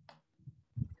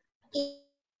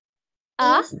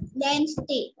 Dentist.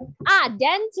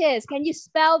 Dentist. Can you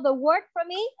spell the word for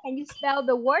me? Can you spell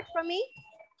the word for me?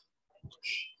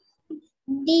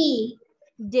 D.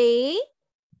 D.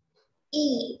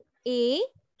 E. E.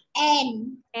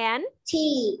 N. N.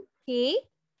 T. T.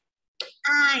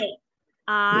 I.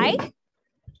 I.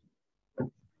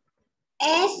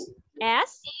 S.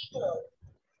 S.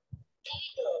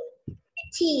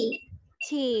 T.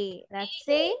 T. Let's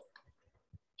see.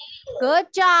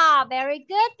 Good job. Very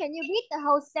good. Can you read the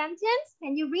whole sentence?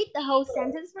 Can you read the whole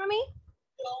sentence for me?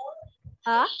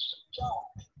 A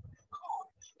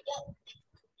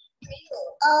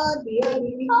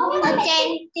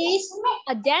dentist.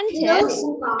 A dentist. Looks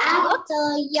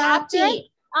after your teeth.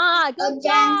 Good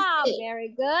job. Very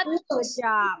good. Good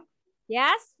job.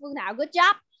 Yes, Phương Thảo, good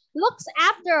job. Looks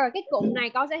after, cái cụm này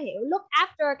con sẽ hiểu. Look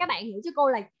after, các bạn hiểu cho cô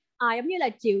là giống như là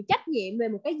chịu trách nhiệm về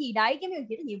một cái gì đấy, giống như là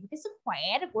chịu trách nhiệm về cái sức khỏe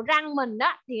của răng mình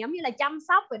đó, thì giống như là chăm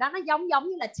sóc vậy đó, nó giống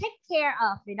như là take care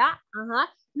of vậy đó.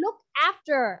 Look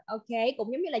after, ok,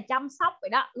 cũng giống như là chăm sóc vậy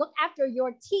đó. Look after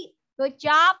your teeth. Good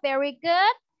job, very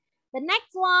good. The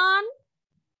next one.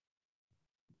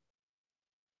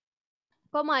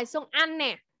 Cô mời Xuân Anh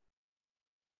nè.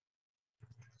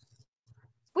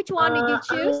 Which one did you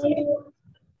choose?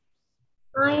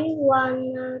 I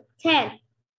want 10.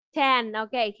 10.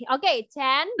 Okay. Okay,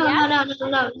 10. No, Yes.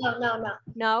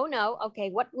 no. Okay.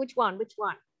 Which one?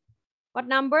 What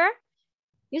number?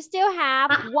 You still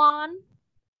have 1,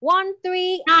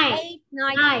 3, 8,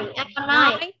 9.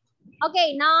 9.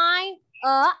 Okay, 9.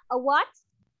 A what?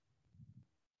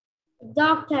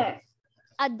 Doctor.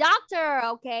 A doctor.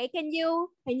 Okay. Can you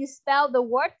spell the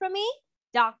word for me?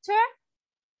 Doctor.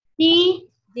 D.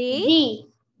 D.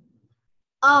 D.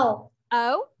 O.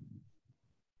 O.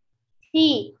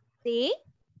 T. C.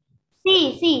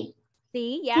 C.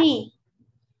 C. Yes.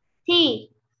 T.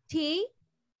 T.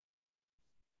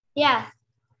 Yes.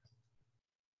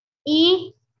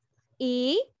 E.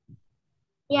 E.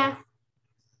 Yes.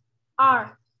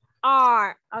 R.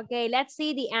 R. Okay, let's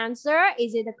see the answer.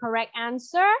 Is it the correct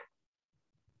answer?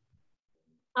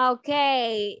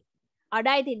 Okay. Ở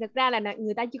đây thì thực ra là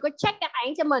người ta chưa có check đáp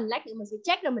án cho mình. Lát nữa mình sẽ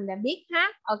check rồi mình đã biết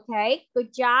ha. Okay, good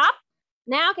job.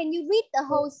 Now, can you read the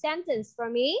whole sentence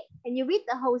for me? Can you read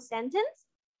the whole sentence?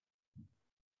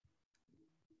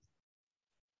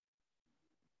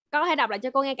 Con có thể đọc lại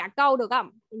cho cô nghe cả câu được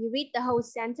không? Can you read the whole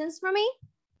sentence for me?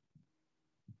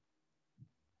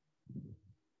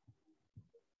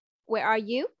 Where are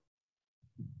you?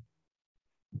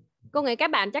 Cô nghĩ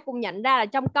các bạn chắc cũng nhận ra là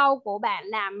trong câu của bạn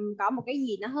làm có một cái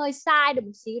gì nó hơi sai được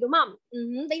một xíu đúng không?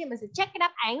 Tí nữa mình sẽ check cái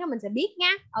đáp án rồi mình sẽ biết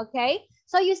nha. Okay.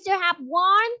 So you still have 1,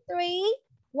 3,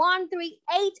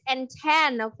 8 and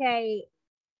 10. Okay.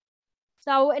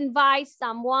 So invite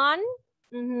someone.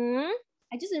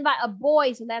 I just invite a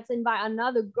boy, so let's invite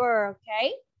another girl.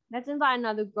 Okay. Let's invite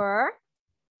another girl.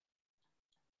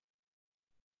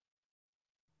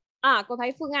 Cô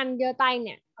thấy Phương Anh giơ tay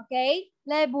nè. Okay.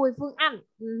 Lê Bùi Phương Anh.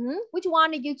 Which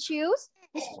one did you choose?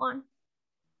 Which one?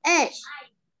 8.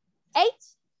 8?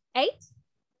 8?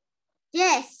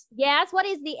 Yes. Yes. What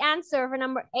is the answer for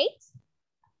number 8?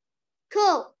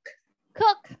 Cook.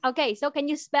 Cook. Okay. So can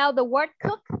you spell the word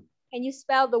cook? Can you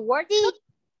spell the word cook?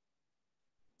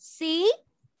 C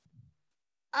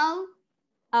O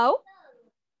O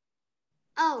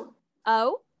O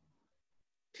O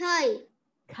K.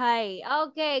 K.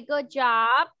 Okay. Good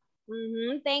job.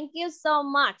 Thank you so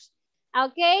much.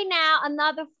 Okay. Now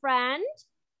another friend.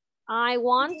 I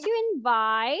want to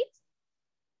invite.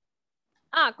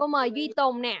 Cô mời Duy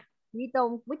Tùng nè. Duy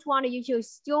Tùng, which one do you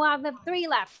choose? You have 3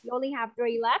 left. You only have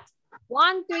 3 left.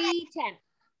 1, 3, 10.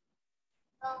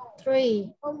 3.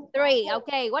 3.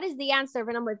 Okay. What is the answer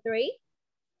for number 3?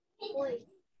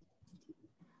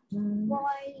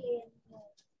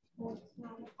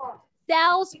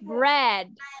 Sells bread.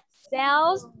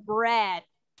 Sells bread.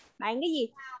 Bán cái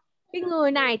gì? Cái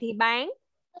người này thì bán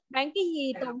cái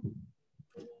gì Tùng?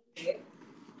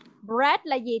 Bread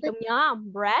là gì Tùng nhớ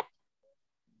không? Bread.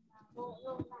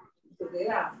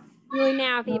 Người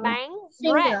nào thì bán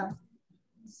bread?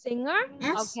 Singer.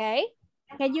 Okay.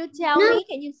 Can you tell me?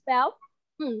 Can you spell?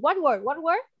 What word? What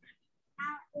word?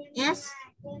 S.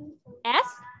 S.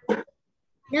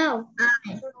 No.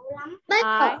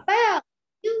 I. I.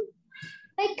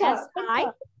 Baker. S I.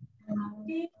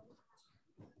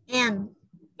 N.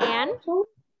 N.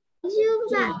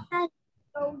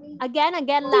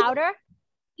 Again, louder.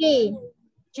 G.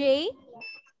 G.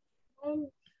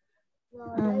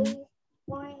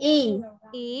 E.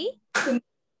 E.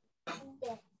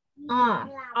 R.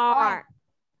 R.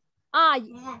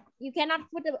 You cannot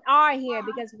put the R here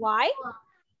because why?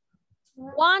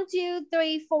 1, 2,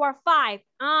 3, 4,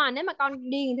 5. Nếu mà con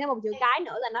điền thêm một chữ cái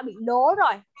nữa là nó bị lố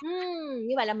rồi.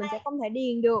 Như vậy là mình sẽ không thể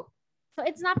điền được. So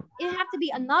it's not. It has to be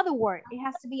another word. It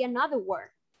has to be another word.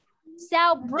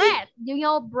 Sell bread. You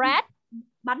know bread?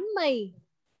 Bánh mì.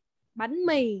 Bánh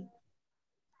mì.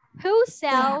 Who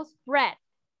sells bread?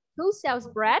 Who sells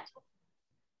bread?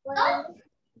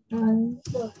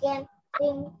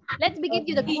 Let me give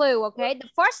you the clue, okay? The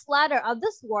first letter of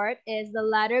this word is the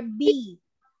letter B.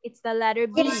 It's the letter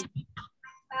B.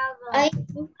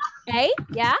 A,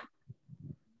 yeah?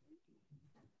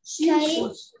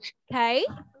 K.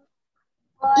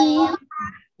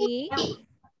 E.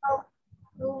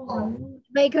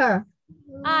 Baker.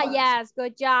 Yes,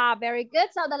 good job. Very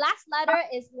good. So the last letter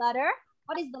is letter.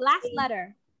 What is the last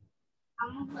letter?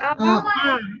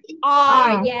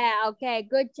 R. Yeah, okay.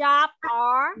 Good job,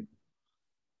 R.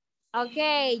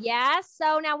 Okay, yes.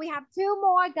 So now we have 2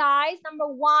 more guys, number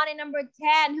 1 and number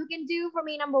 10. Who can do for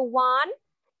me number 1?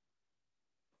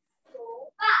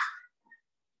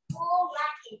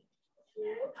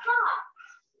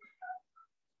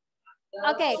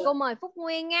 Okay, cô mời Phúc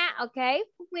Nguyên nha. Okay,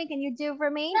 Phúc Nguyên, can you do for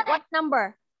me? What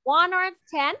number? 1 or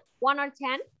 10? 1 or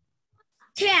 10?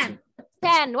 10.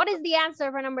 10. What is the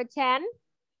answer for number 10?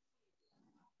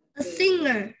 A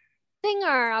singer.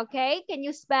 Singer, okay. Can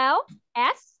you spell?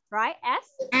 S, right?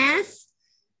 S. S.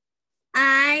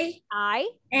 I.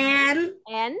 N.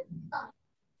 N.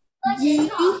 G.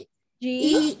 G.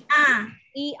 E. R.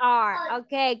 E. R.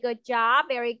 Okay, good job.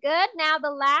 Very good. Now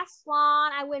the last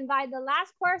one. I will invite the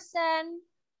last person.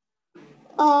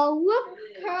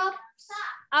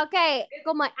 Okay,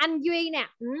 cô mời anh Duy nè.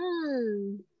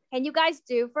 Can you guys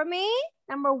do for me?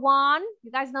 Number 1.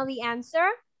 You guys know the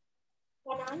answer?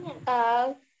 Oh,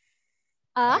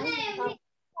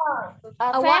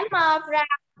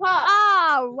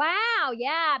 wow.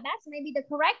 Yeah, that's maybe the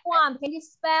correct one. Can you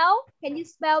spell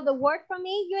the word for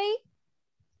me, Duy?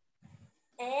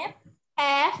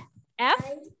 F. F.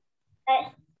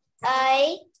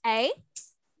 A. A.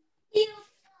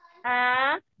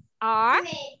 R. R.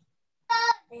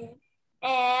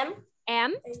 M.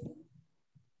 M.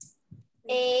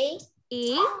 E.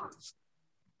 E.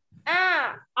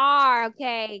 R. R.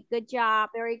 Okay, good job.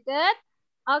 Very good.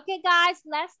 Okay, guys,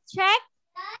 let's check.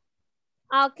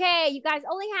 Okay, you guys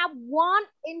only have 1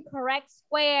 incorrect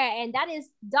square and that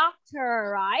is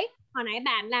doctor, right? Hồi nãy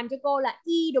bạn làm cho cô là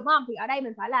E đúng không? Thì ở đây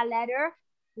mình phải là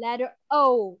letter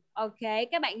O. Okay,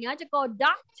 các bạn nhớ cho cô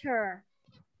doctor.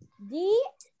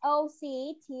 D-O-C-T-O-R.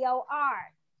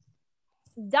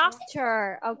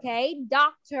 Doctor, okay,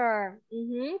 doctor.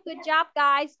 Good job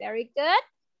guys, very good.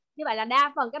 Như vậy là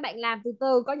đa phần các bạn làm từ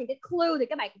từ, có những cái clue thì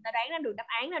các bạn cũng đã đoán ra được đáp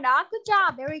án nào đó. Good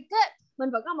job, very good. Mình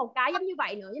vẫn có một cái giống như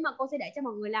vậy nữa nhưng mà cô sẽ để cho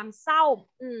mọi người làm sau.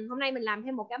 Hôm nay mình làm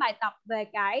thêm một cái bài tập về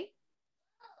cái.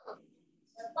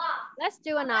 Let's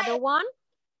do another one.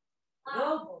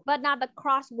 But not the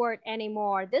crossword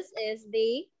anymore. This is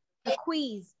the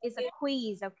quiz. It's a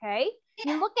quiz, okay?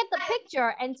 You look at the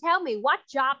picture and tell me what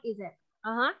job is it.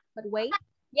 But wait.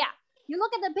 Yeah. You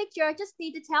look at the picture, just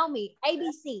need to tell me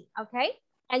ABC, okay?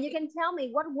 And you can tell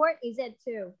me what word is it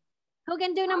too. Who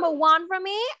can do number 1 for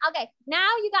me? Okay,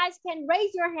 now you guys can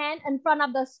raise your hand in front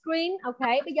of the screen.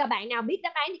 Okay, bây giờ bạn nào biết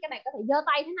đáp án thì các bạn có thể giơ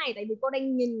tay thế này. Tại vì cô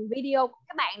đang nhìn video của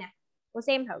các bạn nè. Cô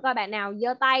xem thử coi bạn nào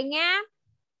giơ tay nhá.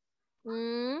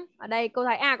 Ở đây cô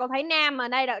thấy Nam ở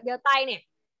đây giơ tay nè.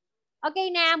 Okay,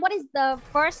 Nam, what is the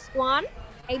first one?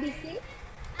 ABC?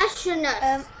 Astronaut.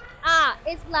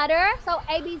 It's letter. So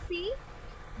ABC,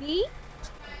 B.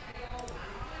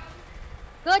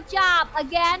 Good job.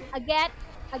 Again.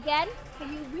 Can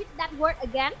you read that word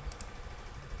again?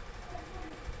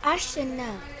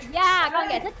 Astronaut. Yeah, con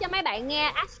giải thích cho mấy bạn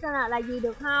nghe astronaut là gì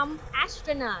được không?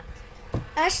 Astronaut.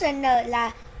 Astronaut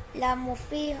là một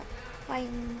phi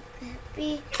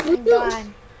hành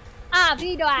đoàn.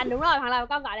 Phi đoàn đúng rồi, hoặc là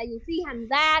con gọi là gì? Phi hành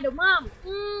gia đúng không?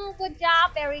 Good job,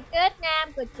 very good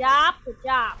Nam. Good job.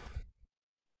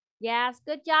 Yes,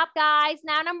 good job guys.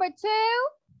 Now number 2.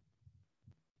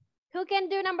 Who can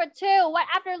do number 2? What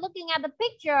after looking at the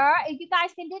picture, if you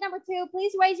guys can do number 2,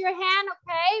 please raise your hand,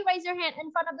 okay? Raise your hand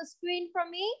in front of the screen for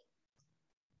me.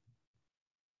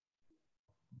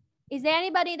 Is there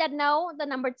anybody that know the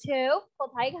number 2? Cô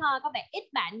thấy có vẻ ít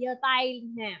bạn giơ tay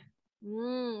nè.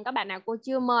 Các bạn nào cô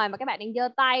chưa mời mà các bạn đang giơ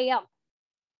tay không?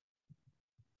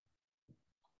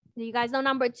 Do you guys know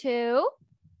number 2?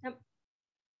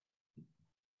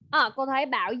 Cô thấy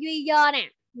Bảo Duy giơ nè.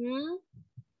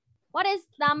 What is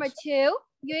number 2?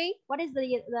 Duy, what is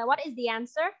the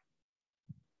answer?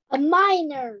 A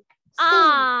minor.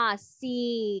 C.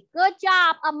 Good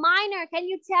job. A minor. Can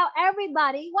you tell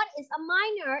everybody what is a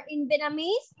minor in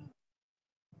Vietnamese?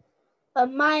 A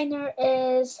minor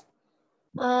is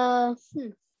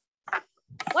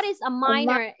What is a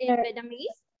minor in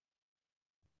Vietnamese?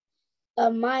 A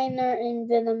minor in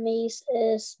Vietnamese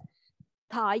is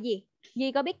Thợ gì?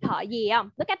 Duy có biết thợ gì không?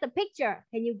 Look at the picture.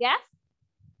 Can you guess?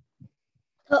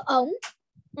 thợ ống.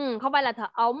 Không phải là thợ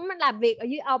ống, làm việc ở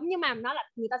dưới ống, nhưng mà nó là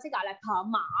người ta sẽ gọi là thợ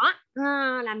mỏ,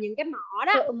 làm những cái mỏ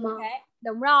đó. Thợ mỏ. Okay.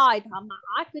 Đúng rồi, thợ mỏ.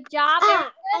 Good job.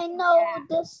 I know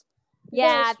this.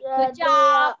 Yeah, good job.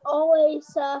 They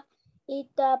always eat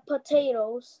the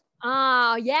potatoes.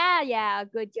 Yeah,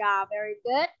 good job, very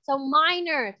good. So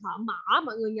minor, thợ mỏ,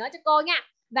 mọi người nhớ cho cô nha.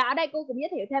 Và ở đây cô cũng giới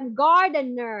thiệu thêm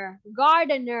gardener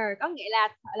có nghĩa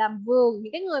là làm vườn,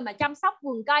 những cái người mà chăm sóc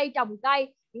vườn cây, trồng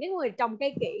cây, những cái người trồng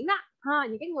cây kiểng đó,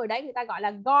 những cái người đấy người ta gọi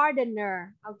là gardener.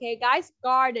 Okay guys,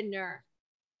 gardener.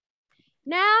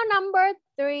 Now number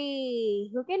 3.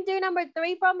 Who can do number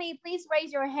 3 for me? Please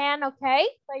raise your hand, okay?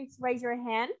 Please raise your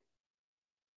hand.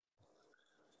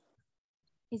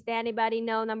 Is there anybody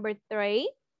know number 3?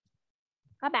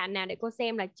 Có bạn nào để cô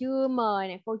xem là chưa mời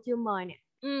nè, cô chưa mời nè.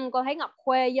 Cô thấy Ngọc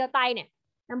Khuê giơ tay nè.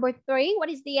 Number 3, what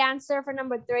is the answer for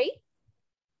number 3?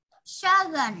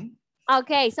 Shotgun.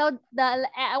 Okay, so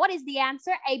what is the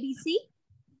answer? ABC?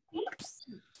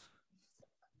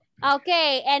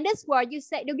 Okay, and this word you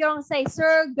don't say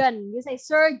surgeon, you say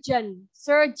surgeon.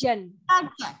 Surgeon.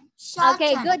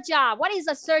 Okay, good job. What is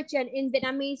a surgeon in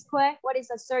Vietnamese, Khuê? What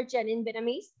is a surgeon in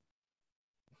Vietnamese?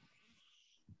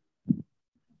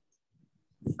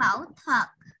 Phẫu thuật.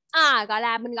 Gọi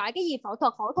là mình gọi cái gì phẫu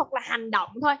thuật là hành động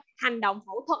thôi, hành động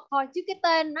phẫu thuật thôi, chứ cái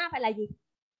tên nó phải là gì?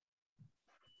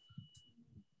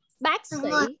 Bác sĩ.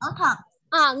 Người phẫu thuật.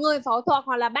 Người phẫu thuật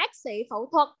hoặc là bác sĩ phẫu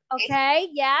thuật. Okay,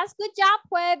 yes, good job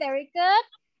Khuê, very good.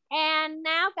 And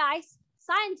now guys,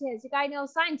 scientists, you guys know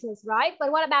scientists, right? But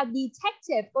what about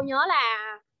detective? Cô nhớ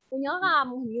hình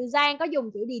như Giang có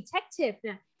dùng chữ detective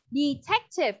nè.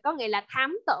 Detective có nghĩa là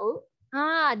thám tử.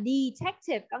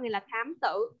 Detective có nghĩa là thám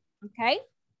tử. Okay.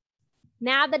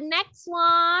 Now the next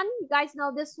one, you guys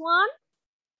know this one?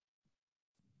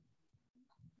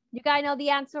 You guys know the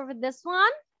answer for this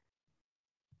one?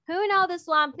 Who know this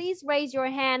one? Please raise your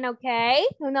hand, okay?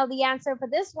 Who know the answer for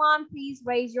this one? Please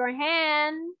raise your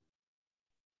hand.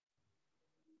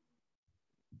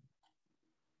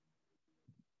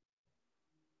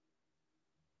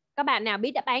 Các bạn nào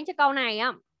biết đáp án cho câu này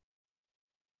không?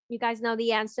 You guys know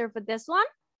the answer for this one?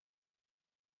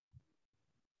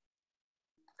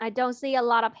 I don't see a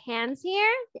lot of hands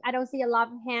here. I don't see a lot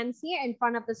of hands here in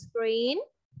front of the screen.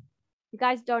 You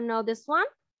guys don't know this one?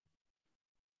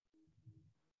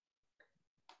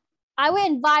 I will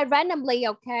invite randomly,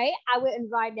 okay? I will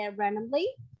invite them randomly.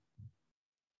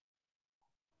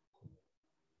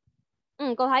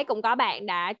 Cô thấy cũng có bạn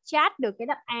đã chat được cái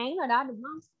đáp án rồi đó, đúng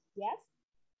không? Yes.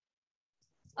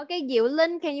 Okay, Diệu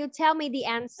Linh, can you tell me the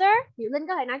answer? Diệu Linh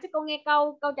có thể nói cho cô nghe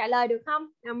câu trả lời được không?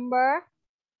 Number.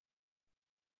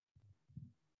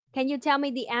 Can you tell me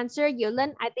the answer, Diệu Linh?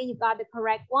 I think you got the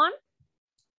correct one.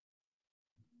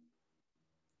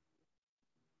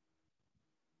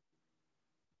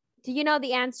 Do you know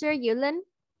the answer, Diệu Linh?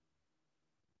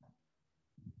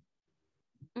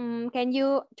 Can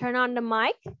you turn on the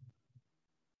mic?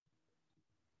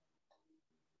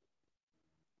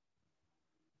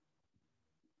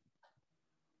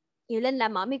 Diệu Linh là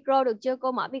mở micro được chưa?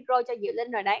 Cô mở micro cho Diệu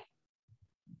Linh rồi đấy.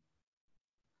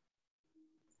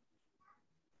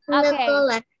 Okay. Cô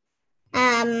là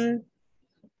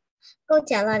câu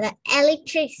trả lời là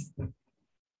electric.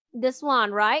 This one,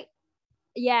 right?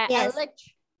 Yeah, yes.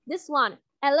 This one,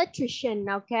 electrician,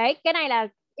 okay? Cái này là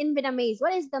in Vietnamese.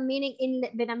 What is the meaning in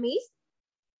Vietnamese?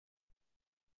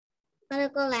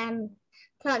 Cô làm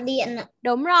thợ điện.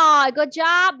 Đúng rồi, good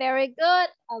job, very good.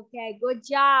 Okay, good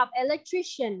job,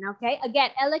 electrician, okay?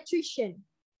 Again,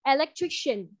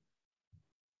 electrician.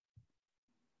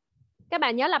 Các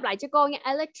bạn nhớ lặp lại cho cô nha,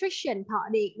 electrician, thợ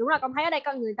điện. Đúng rồi, con thấy ở đây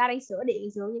con người ta đang sửa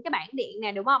điện, sửa những cái bảng điện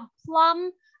này, đúng không?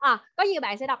 Plum, có nhiều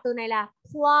bạn sẽ đọc từ này là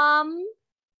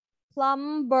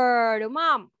plumber, đúng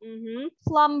không?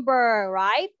 Plumber,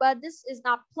 right? But this is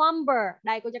not plumber.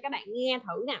 Đây, cô cho các bạn nghe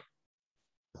thử nè.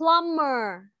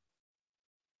 Plumber.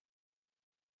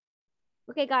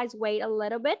 Okay guys, wait a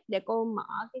little bit để cô mở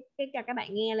cái cho các bạn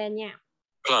nghe lên nha.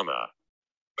 Plumber.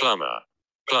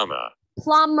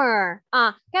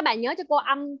 Các bạn nhớ cho cô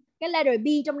âm cái letter B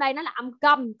trong đây nó là âm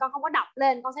câm, con không có đọc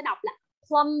lên, con sẽ đọc là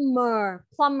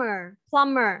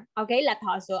plumber. Okay, là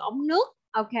thợ sửa ống nước.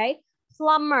 Okay,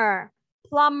 plumber.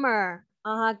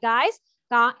 Guys,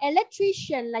 còn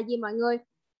electrician là gì mọi người?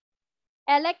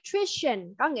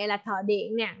 Electrician có nghĩa là thợ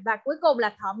điện nè, và cuối cùng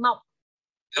là thợ mộc.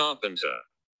 Carpenter.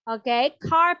 Okay,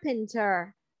 carpenter.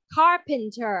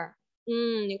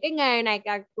 Những cái nghề này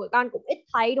tụi con cũng ít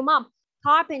thấy đúng không?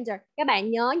 Carpenter. Các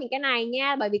bạn nhớ những cái này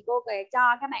nha, bởi vì cô sẽ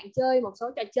cho các bạn chơi một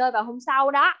số trò chơi vào hôm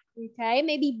sau đó. Okay,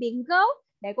 maybe bingo.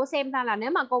 Để cô xem ra là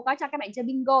nếu mà cô có cho các bạn chơi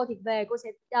bingo thì về cô sẽ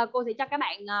cho các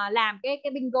bạn làm cái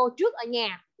bingo trước ở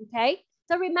nhà. Okay.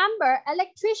 So remember,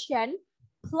 electrician,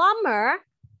 plumber,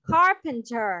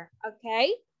 carpenter. Okay.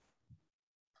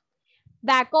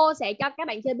 Và cô sẽ cho các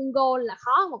bạn chơi bingo là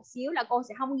khó hơn một xíu, là cô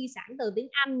sẽ không ghi sẵn từ tiếng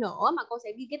Anh nữa mà cô sẽ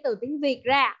ghi cái từ tiếng Việt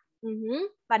ra.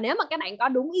 Và nếu mà các bạn có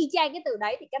đúng y chang cái từ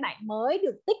đấy thì các bạn mới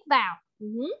được tích vào.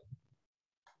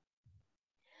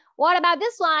 What about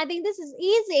this one? I think this is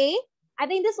easy. I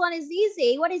think this one is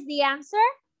easy. What is the answer?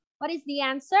 What is the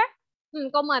answer?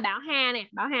 Cô mời Bảo Hà nè.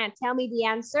 Bảo Hà, tell me the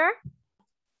answer.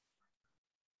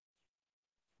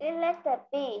 Letter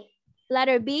B.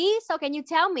 Letter B. So can you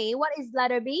tell me what is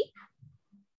letter B?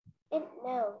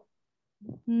 No.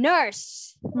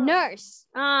 Nurse. Nurse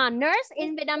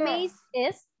in Vietnamese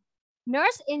is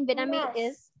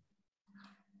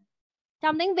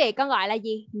trong tiếng Việt con gọi là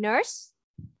gì? Nurse.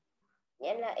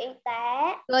 Vậy là y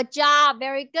tá. Good job,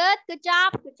 very good. Good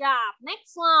job.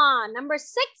 Next one, number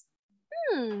 6.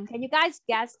 Can you guys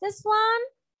guess this one?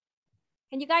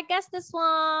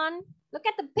 Look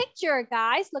at the picture,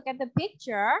 guys. Look at the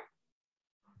picture.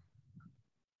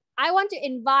 I want to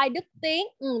invite Đức Tiến.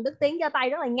 Đức Tiến giơ tay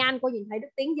rất là nhanh. Cô nhìn thấy Đức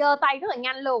Tiến giơ tay rất là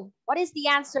nhanh luôn. What is the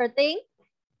answer, Tiến?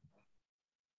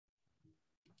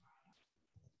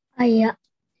 A.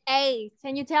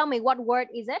 Can you tell me what word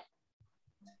is it?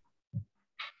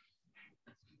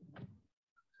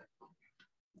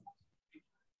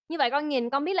 Như vậy con nhìn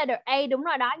con biết letter A đúng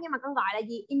rồi đó, nhưng mà con gọi là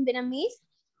gì in Vietnamese?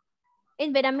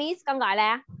 In Vietnamese con gọi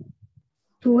là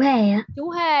chú hề. Chú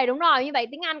hề, đúng rồi. Như vậy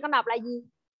tiếng Anh con đọc là gì?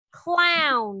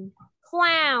 Clown.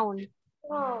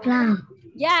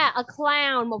 Yeah, a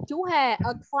clown, một chú hề,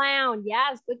 a clown.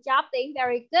 Yes, good job, Tiến,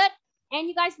 very good. And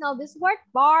you guys know this word,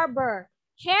 barber.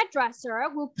 Hairdresser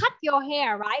will cut your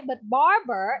hair, right? But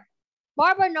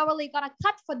barber normally gonna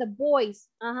cut for the boys.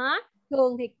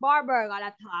 Thường thì barber gọi là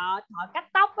thợ cắt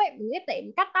tóc ấy, những cái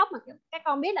tiệm cắt tóc mà các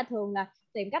con biết là thường là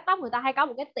tiệm cắt tóc người ta hay có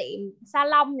một cái tiệm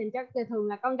salon dành cho thường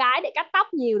là con gái để cắt tóc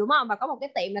nhiều, đúng không? Và có một cái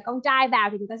tiệm là con trai vào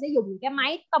thì người ta sẽ dùng cái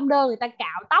máy tông đơn, người ta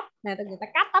cạo tóc, người ta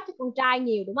cắt tóc cho con trai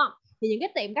nhiều, đúng không? Thì những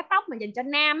cái tiệm cắt tóc mà dành cho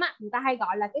nam á, người ta hay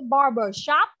gọi là cái barber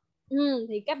shop.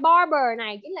 Thì cái barber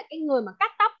này chính là cái người mà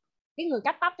cắt tóc, cái người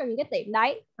cắt tóc cho những cái tiệm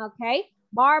đấy. Ok,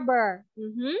 barber.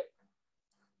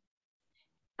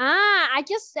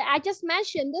 I just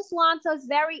mentioned this one, so it's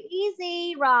very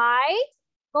easy, right?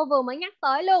 Cô vừa mới nhắc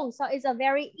tới luôn, so it's a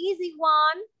very easy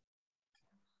one.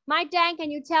 Mai Trang, can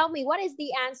you tell me what is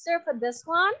the answer for this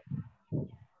one?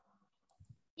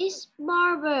 It's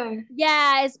barber.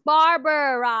 Yeah, it's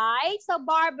barber, right? So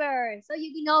barber. So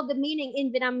you know the meaning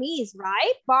in Vietnamese,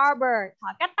 right? Barber. Thợ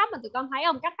cắt tóc mà tụi con thấy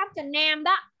không? Cắt tóc cho nam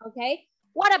đó. Okay.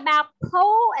 What about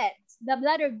poet? The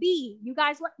letter B. You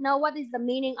guys know what is the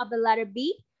meaning of the letter B?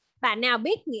 Bạn nào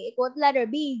biết nghĩa của letter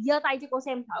B? Giơ tay cho cô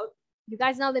xem thử. You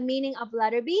guys know the meaning of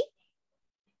letter B?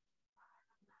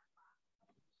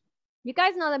 You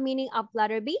guys know the meaning of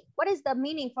letter B? What is the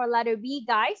meaning for letter B,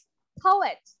 guys?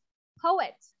 Poet.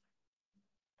 Poet.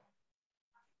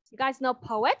 You guys know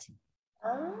poet?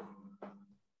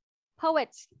 Poet.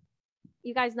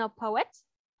 You guys know poet?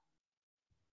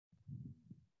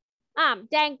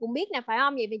 Trang cũng biết nè, phải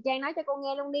không? Vậy thì Trang nói cho cô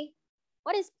nghe luôn đi.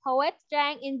 What is poet,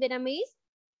 Trang, in Vietnamese?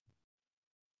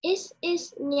 It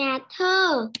is nhà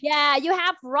thơ. Yeah, you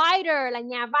have writer là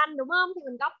nhà văn đúng không? Thì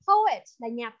mình có poet là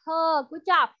nhà thơ. Good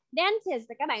job. Dentist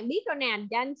là các bạn biết rồi nè,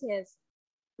 dentist.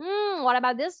 What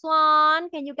about this one?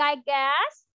 Can you guys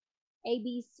guess? A, B,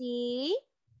 C.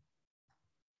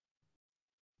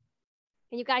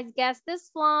 Can you guys guess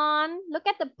this one? Look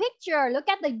at the picture. Look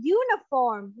at the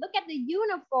uniform. Look at the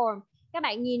uniform. Các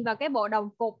bạn nhìn vào cái bộ đồng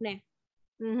phục nè.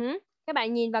 Các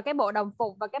bạn nhìn vào cái bộ đồng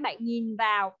phục và các bạn nhìn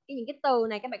vào những cái từ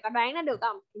này, các bạn có đoán nó được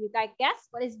không? Can you guys guess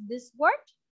what is this word?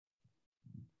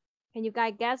 Can you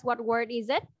guys guess what word is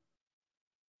it?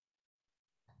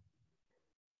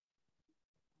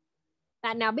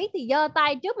 Bạn nào biết thì giơ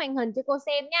tay trước màn hình cho cô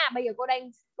xem nha. Bây giờ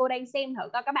cô đang xem thử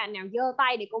coi các bạn nào giơ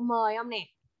tay để cô mời không nè.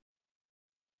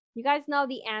 You guys know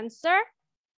the answer?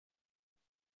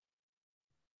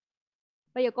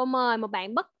 Bây giờ cô mời một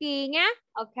bạn bất kỳ nhá.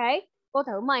 Ok. Cô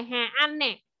thử mời Hà Anh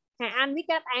nè. Hà Anh biết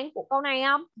đáp án của câu này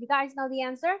không? You guys know the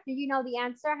answer? Do you know the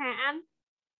answer, Hà Anh?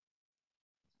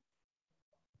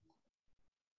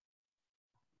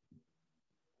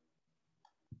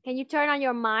 Can you turn on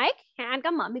your mic? Hà Anh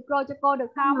có mở micro cho cô được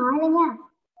không? Nói lên nha.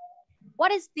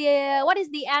 What is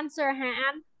the answer, Hà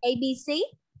Anh? A, B, C?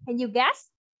 Can you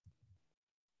guess?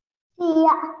 C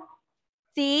ạ.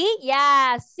 C,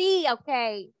 yeah, C.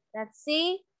 Okay, that's C.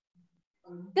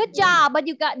 Good job. But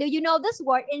do you know this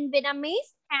word in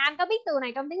Vietnamese? Hà Anh có biết từ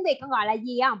này trong tiếng Việt con gọi là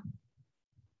gì không?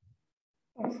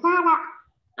 Cảnh sát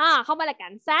ạ. Không phải là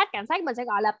cảnh sát. Cảnh sát mình sẽ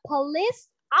gọi là police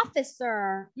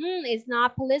officer. It's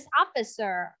not police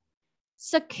officer.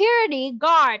 Security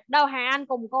guard. Đâu Hà Anh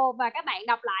cùng cô và các bạn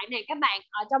đọc lại nè. Các bạn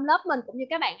ở trong lớp mình cũng như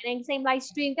các bạn đang xem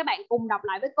livestream, các bạn cùng đọc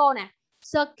lại với cô nè.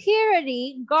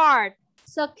 Security guard.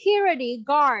 Security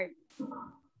guard.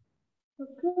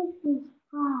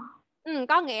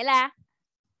 Có nghĩa là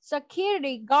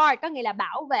security guard, có nghĩa là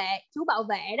bảo vệ, chú bảo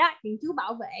vệ đó, những chú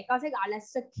bảo vệ con sẽ gọi là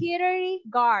security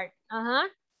guard.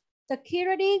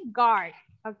 Security guard.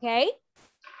 Okay.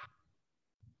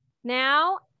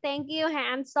 Now, thank you Hà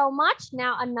Anh so much.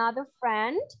 Now another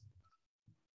friend.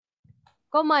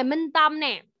 Cô mời Minh Tâm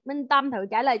nè. Minh Tâm thử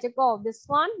trả lời cho cô. This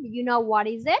one, do you know what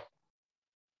is it?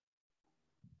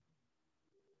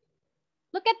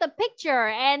 Look at the picture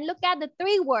and look at the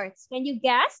three words. Can you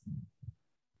guess?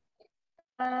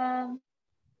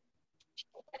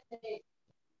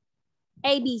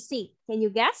 A, B, C. Can you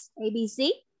guess? A, B,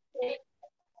 C?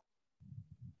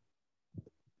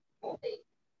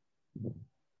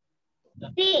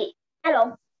 C.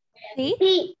 Hello. C?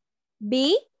 C. B?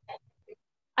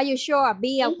 Are you sure?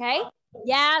 B, okay?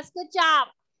 Yes, good job.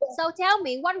 So tell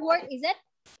me, what word is it?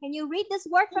 Can you read this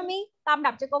word for me? Tâm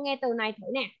đọc cho cô nghe từ này thử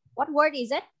nè. What word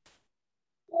is it?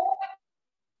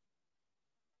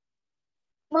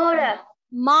 Model.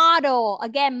 Model.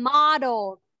 Again,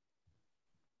 model.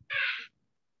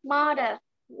 Model.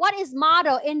 What is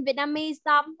model in Vietnamese,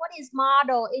 Tom? What is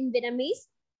model in Vietnamese?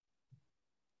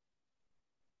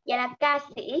 Dạ là ca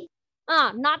sĩ.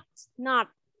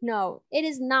 No, it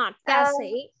is not ca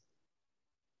sĩ.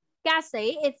 Ca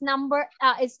sĩ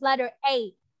it's letter A.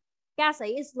 Ca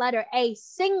sĩ is letter A.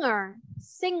 Singer.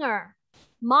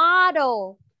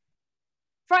 Model.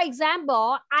 For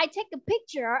example, I take a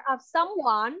picture of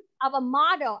someone, of a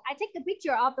model. I take a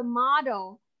picture of the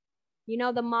model. You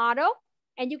know the model?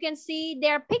 And you can see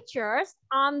their pictures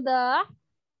on the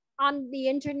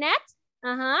internet.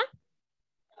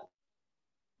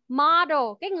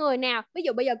 Model, cái người nào, ví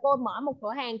dụ bây giờ cô mở một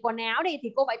cửa hàng quần áo đi thì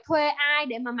cô phải thuê ai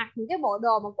để mà mặc những cái bộ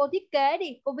đồ mà cô thiết kế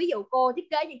đi. Cô ví dụ cô thiết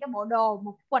kế những cái bộ đồ,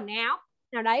 một quần áo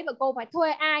nào đấy và cô phải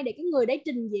thuê ai để cái người đấy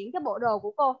trình diễn cái bộ đồ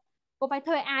của cô. Cô phải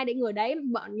thuê ai để người đấy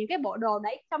bận những cái bộ đồ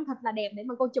đấy trông thật là đẹp để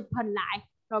mà cô chụp hình lại.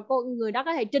 Rồi người đó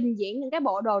có thể trình diễn những cái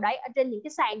bộ đồ đấy ở trên những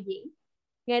cái sàn diễn.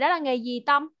 Nghề đó là nghề gì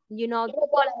Tâm? You know.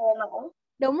 Cô là người mẫu.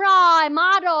 Đúng rồi,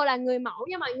 model là người mẫu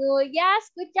nha mọi người. Yes,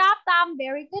 good job Tâm,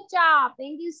 very good job.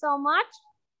 Thank you so much.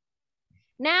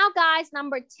 Now guys,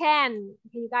 number 10.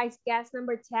 Can you guys guess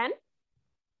number 10?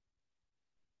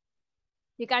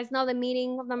 You guys know the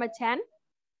meaning of number 10?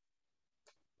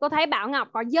 Cô thấy Bảo Ngọc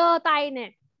có giơ tay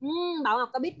nè. Bảo Ngọc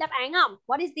có biết đáp án không?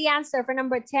 What is the answer for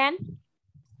number 10?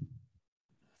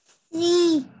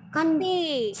 Con C.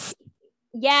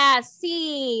 Yeah, C.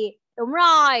 Đúng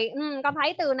rồi. Con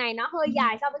thấy từ này nó hơi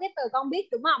dài so với cái từ con biết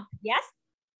đúng không? Yes.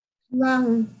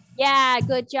 vâng. Yeah,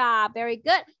 good job, very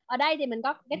good. Ở đây thì mình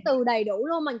có cái từ đầy đủ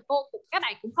luôn. Các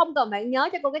bạn cũng không cần phải nhớ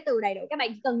cho cô cái từ đầy đủ. Các bạn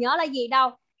chỉ cần nhớ là gì đâu.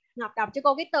 Ngọc đọc cho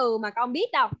cô cái từ mà con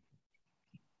biết đâu.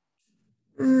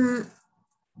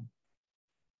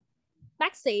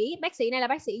 Bác sĩ này là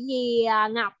bác sĩ gì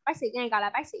Ngọc? Bác sĩ này gọi là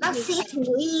bác sĩ Bác gì? sĩ thú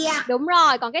y ạ. Đúng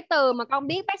rồi, còn cái từ mà con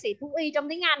biết bác sĩ thú y trong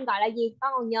tiếng Anh gọi là gì?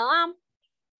 Con còn nhớ không?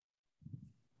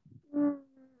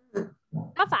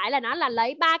 Có phải là nó là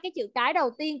lấy 3 cái chữ cái đầu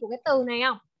tiên của cái từ này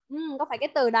không? Có phải cái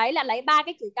từ đấy là lấy 3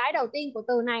 cái chữ cái đầu tiên của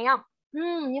từ này không?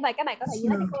 Như vậy các bạn có thể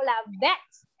nhớ cho cô là vet.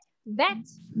 Vet.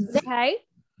 Okay.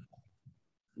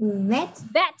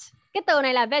 Vet. Cái từ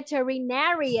này là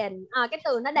veterinarian. Cái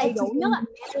từ nó đầy đủ nhất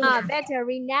ạ.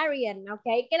 Veterinarian. Ok,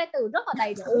 cái đó từ rất là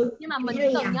đầy đủ. Nhưng mà mình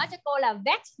chỉ cần nhớ cho cô là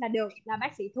vet là được, là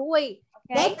bác sĩ thú y.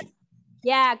 Ok.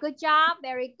 Yeah, good job,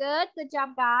 very good. Good job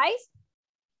guys.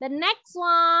 The next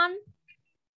one.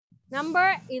 Number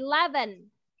 11.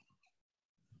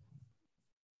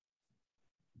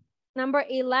 Number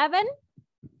 11.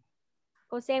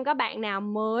 Cô xem có bạn nào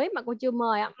mới mà cô chưa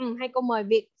mời không? Hay cô mời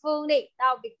Việt Phương đi.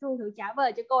 Đâu, Việt Phương thử trả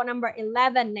lời cho cô number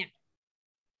 11 nè.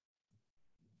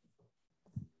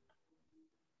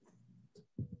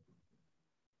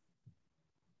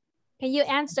 Can you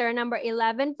answer number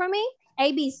 11 for me? A,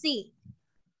 B, C.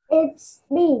 It's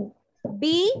B. B?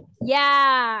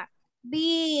 Yeah. B.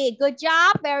 Good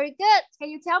job. Very good. Can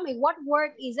you tell me what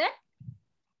word is it?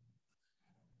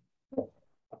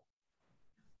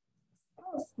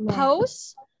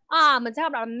 Post. Mình sẽ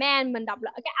đọc là man, mình đọc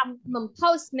là cái âm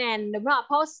postman, đúng rồi,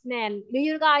 postman. Do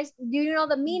you know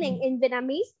the meaning in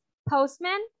Vietnamese?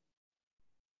 Postman.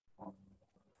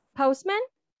 Postman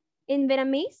in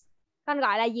Vietnamese. Con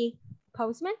gọi là gì?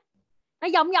 Postman. Nó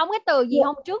giống cái từ gì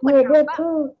hôm trước mình học á.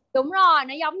 Đúng rồi,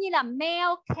 nó giống như là mail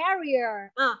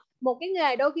carrier. Một cái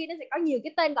nghề đôi khi nó sẽ có nhiều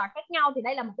cái tên gọi khác nhau, thì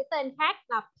đây là một cái tên khác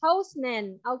là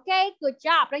postman. Ok, good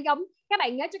job. Nó giống, các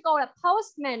bạn nhớ cho cô là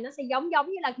postman nó sẽ giống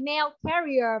như là mail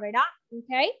carrier vậy đó.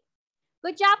 Ok,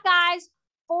 good job guys.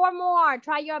 4 more,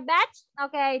 try your best.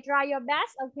 Ok, try your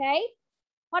best. Ok,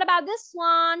 what about this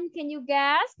one? Can you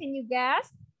guess?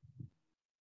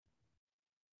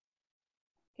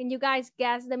 Can you guys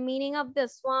guess the meaning of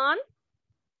this one?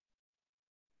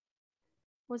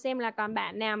 Cô xem là còn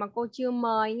bạn nào mà cô chưa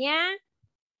mời nhá.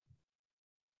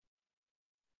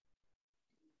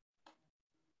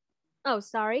 Oh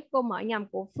sorry, cô mở nhầm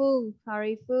của Phương.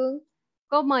 Sorry Phương.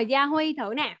 Cô mời Gia Huy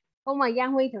thử nè. Cô mời Gia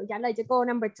Huy thử trả lời cho cô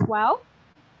number 12.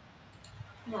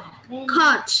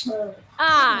 Coach.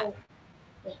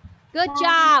 Good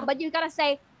job, but you gotta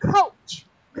say coach.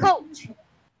 Coach.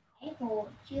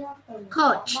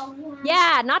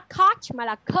 Yeah, not coach mà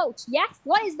là coach. Yes.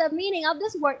 What is the meaning of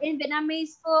this word in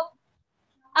Vietnamese, Phương?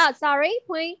 Sorry,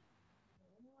 Huy.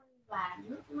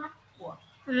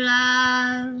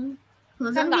 Là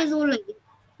hướng dẫn viên du lịch.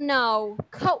 No,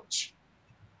 coach.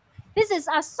 This is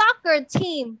a soccer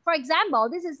team. For example,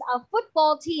 this is a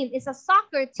football team. It's a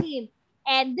soccer team.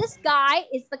 And this guy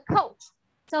is the coach.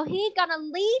 So he's gonna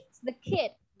lead the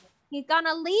kid. He's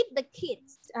gonna lead the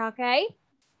kids. Okay.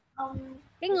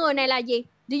 Cái người này là gì?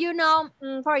 Do you know,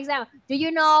 for example, do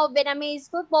you know Vietnamese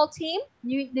football team?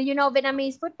 Do you know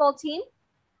Vietnamese football team?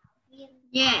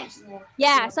 Yes.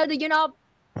 Yeah, so do you know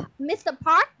Mr.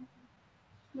 Park?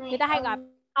 Người ta hay gọi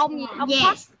ông gì? Ông yes.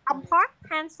 Park, ông Park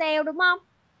Hansel đúng không?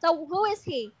 So who is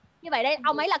he? Như vậy đây,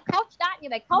 ông ấy là coach đó. Như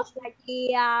vậy coach là gì?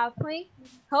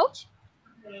 Coach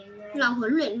Là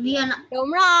huấn luyện viên ạ.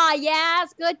 Đúng rồi, yes,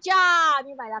 good job.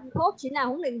 Như vậy là coach chính là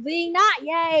huấn luyện viên đó.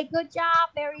 Yay, good job,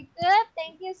 very good.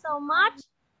 Thank you so much.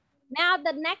 Now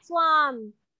the next one.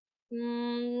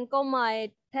 Cô mời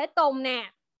Thế Tùng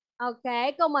nè. Ok,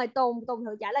 cô mời Tùng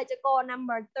thử trả lời cho cô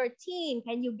number 13.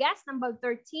 Can you guess number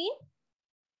 13?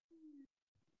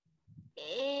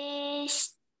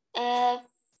 It's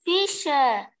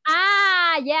Fisher.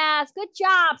 Yes, good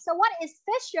job. So what is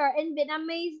Fisher in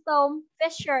Vietnamese, Tùng?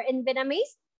 Fisher in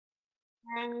Vietnamese?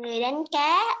 Người đánh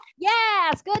cá.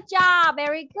 Yes, good job.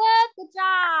 Very good. Good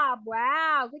job.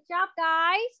 Wow, good job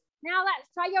guys. Now let's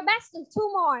try your best. Two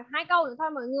more. 2 câu nữa thôi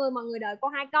mọi người. Mọi người đợi cô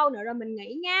 2 câu nữa rồi mình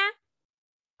nghỉ nha.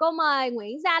 Cô mời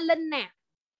Nguyễn Gia Linh nè.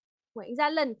 Nguyễn Gia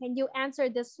Linh, can you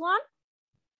answer this one?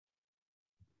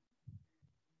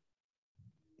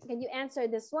 Can you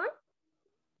answer this one?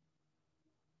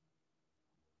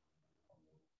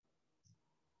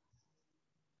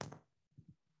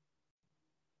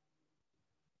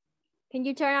 Can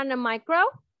you turn on the micro?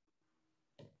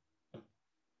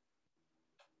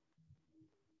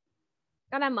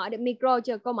 Con đã mở được micro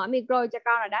chưa? Cô mở micro cho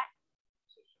con rồi đó.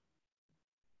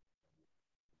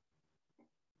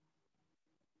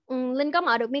 Linh có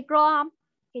mở được micro không?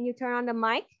 Can you turn on the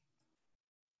mic?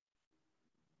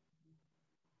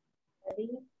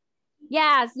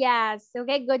 Yes, yes.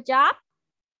 Okay, good job.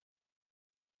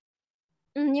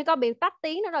 Như con bị tắt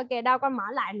tiếng nữa rồi kìa. Đâu con mở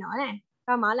lại nữa nè.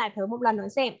 Con mở lại thử một lần nữa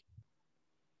xem.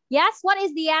 Yes, what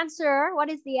is the answer? What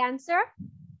is the answer?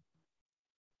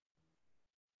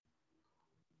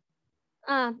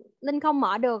 Linh không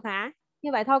mở được hả?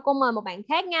 Như vậy thôi cô mời một bạn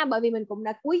khác nha, bởi vì mình cũng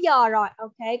đã cuối giờ rồi.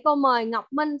 Ok, cô mời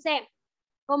Ngọc Minh xem.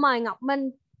 Cô mời Ngọc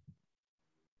Minh.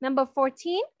 Number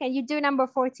 14, can you do number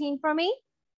 14 for me?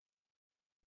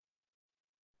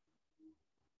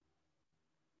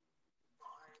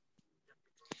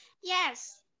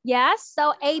 Yes. Yes,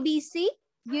 so ABC,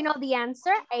 you know the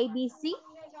answer, ABC.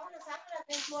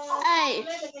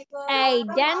 A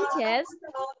dentist.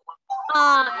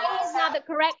 A is not the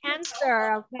correct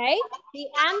answer, okay? The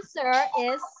answer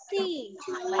is C,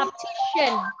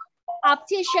 optician.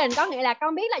 Optician có nghĩa là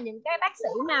con biết là những cái bác sĩ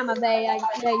mà về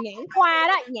nhãn khoa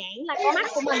đó, nhãn là con mắt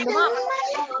của mình đúng không?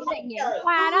 Về nhãn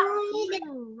khoa đó.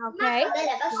 Ok.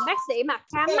 Những bác sĩ mà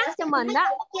khám mắt cho mình đó.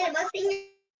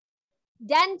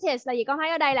 Dentist là gì? Con thấy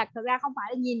ở đây là thực ra không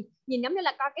phải là nhìn giống như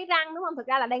là coi cái răng đúng không? Thực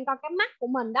ra là đang coi cái mắt của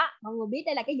mình đó. Mọi người biết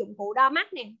đây là cái dụng cụ đo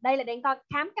mắt nè. Đây là đang coi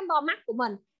khám cái đo mắt của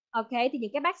mình. Ok, thì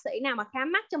những cái bác sĩ nào mà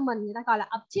khám mắt cho mình người ta gọi là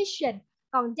optician.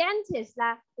 Còn dentist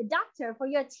là the doctor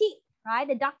for your teeth, right?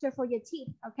 The doctor for your teeth,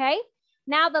 okay?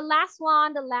 Now the last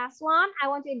one. I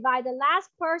want to invite the last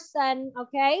person,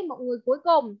 okay? Một người cuối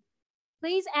cùng.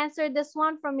 Please answer this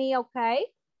one for me, okay?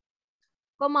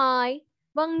 Cô mời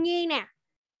Vân Nhi nè.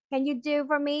 Can you do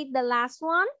for me the last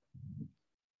one?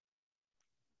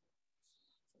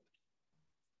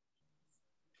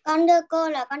 Con đưa cô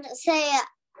là con chữ C ạ.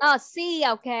 Oh, C,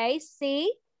 okay, C.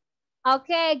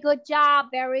 Okay, good job,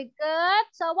 very good.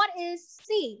 So what is C?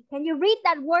 Can you read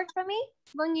that word for me?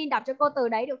 Vân Nhi đọc cho cô từ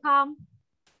đấy được không?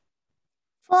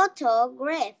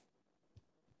 Photograph.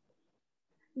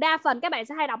 Đa phần các bạn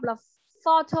sẽ hay đọc là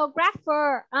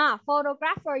photographer.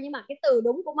 Photographer, nhưng mà cái từ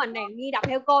đúng của mình này Nhi đọc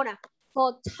theo cô nè.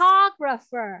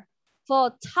 Photographer.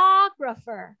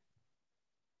 Photographer.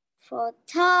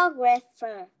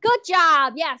 Photographer. Good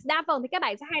job. Yes, đa phần thì các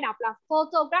bạn sẽ hay đọc là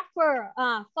photographer,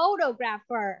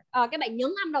 photographer. Các bạn nhấn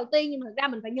âm đầu tiên nhưng mà thực ra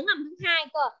mình phải nhấn âm thứ hai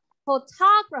cơ.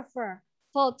 Photographer.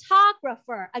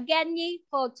 Photographer. Again Nhi,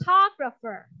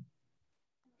 photographer.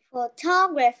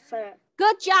 Photographer.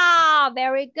 Good job.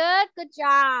 Very good. Good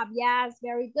job. Yes,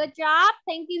 very good job.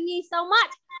 Thank you Nhi so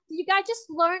much. So you guys just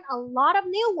learned a lot of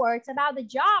new words about the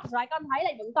jobs, right? Con thấy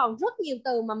là vẫn còn rất nhiều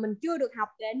từ mà mình chưa được học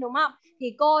đến đúng không?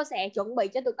 Thì cô sẽ chuẩn bị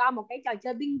cho tụi con một cái trò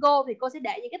chơi bingo, thì cô sẽ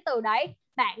để những cái từ đấy.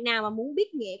 Bạn nào mà muốn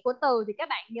biết nghĩa của từ thì các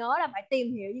bạn nhớ là phải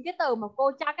tìm hiểu những cái từ mà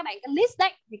cô cho các bạn cái list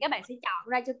đấy, thì các bạn sẽ chọn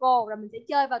ra cho cô rồi mình sẽ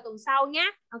chơi vào tuần sau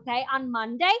nhé. Ok, on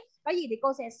Monday. Có gì thì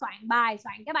cô sẽ soạn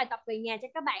cái bài tập về nhà cho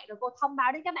các bạn rồi cô thông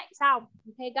báo đến các bạn sau.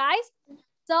 Okay guys.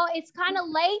 So it's kind of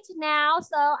late now,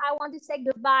 so I want to say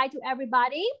goodbye to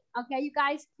everybody. Okay, you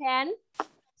guys can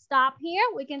stop here.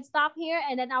 We can stop here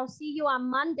and then I'll see you on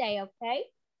Monday, okay?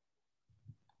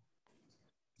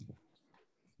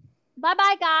 Bye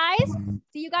bye guys.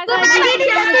 See you guys on Monday.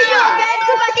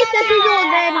 Goodbye teacher, see you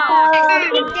again.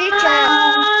 Teacher.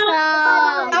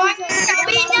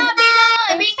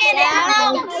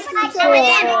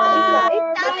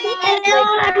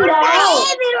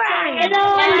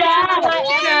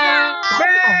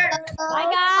 Bye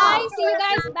guys. See you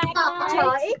guys back.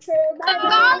 Bye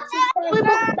guys. I'll see you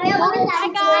back.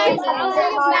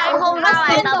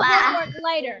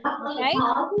 Later. Okay.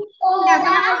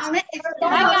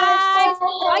 Bye guys.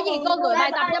 Có gì cô gửi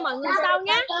bài tập cho mọi người sau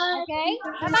nhé. Okay.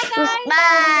 Bye bye guys.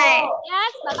 Bye.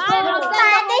 Yes. Bye bye.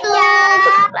 Bye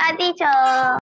teacher. Bye teacher.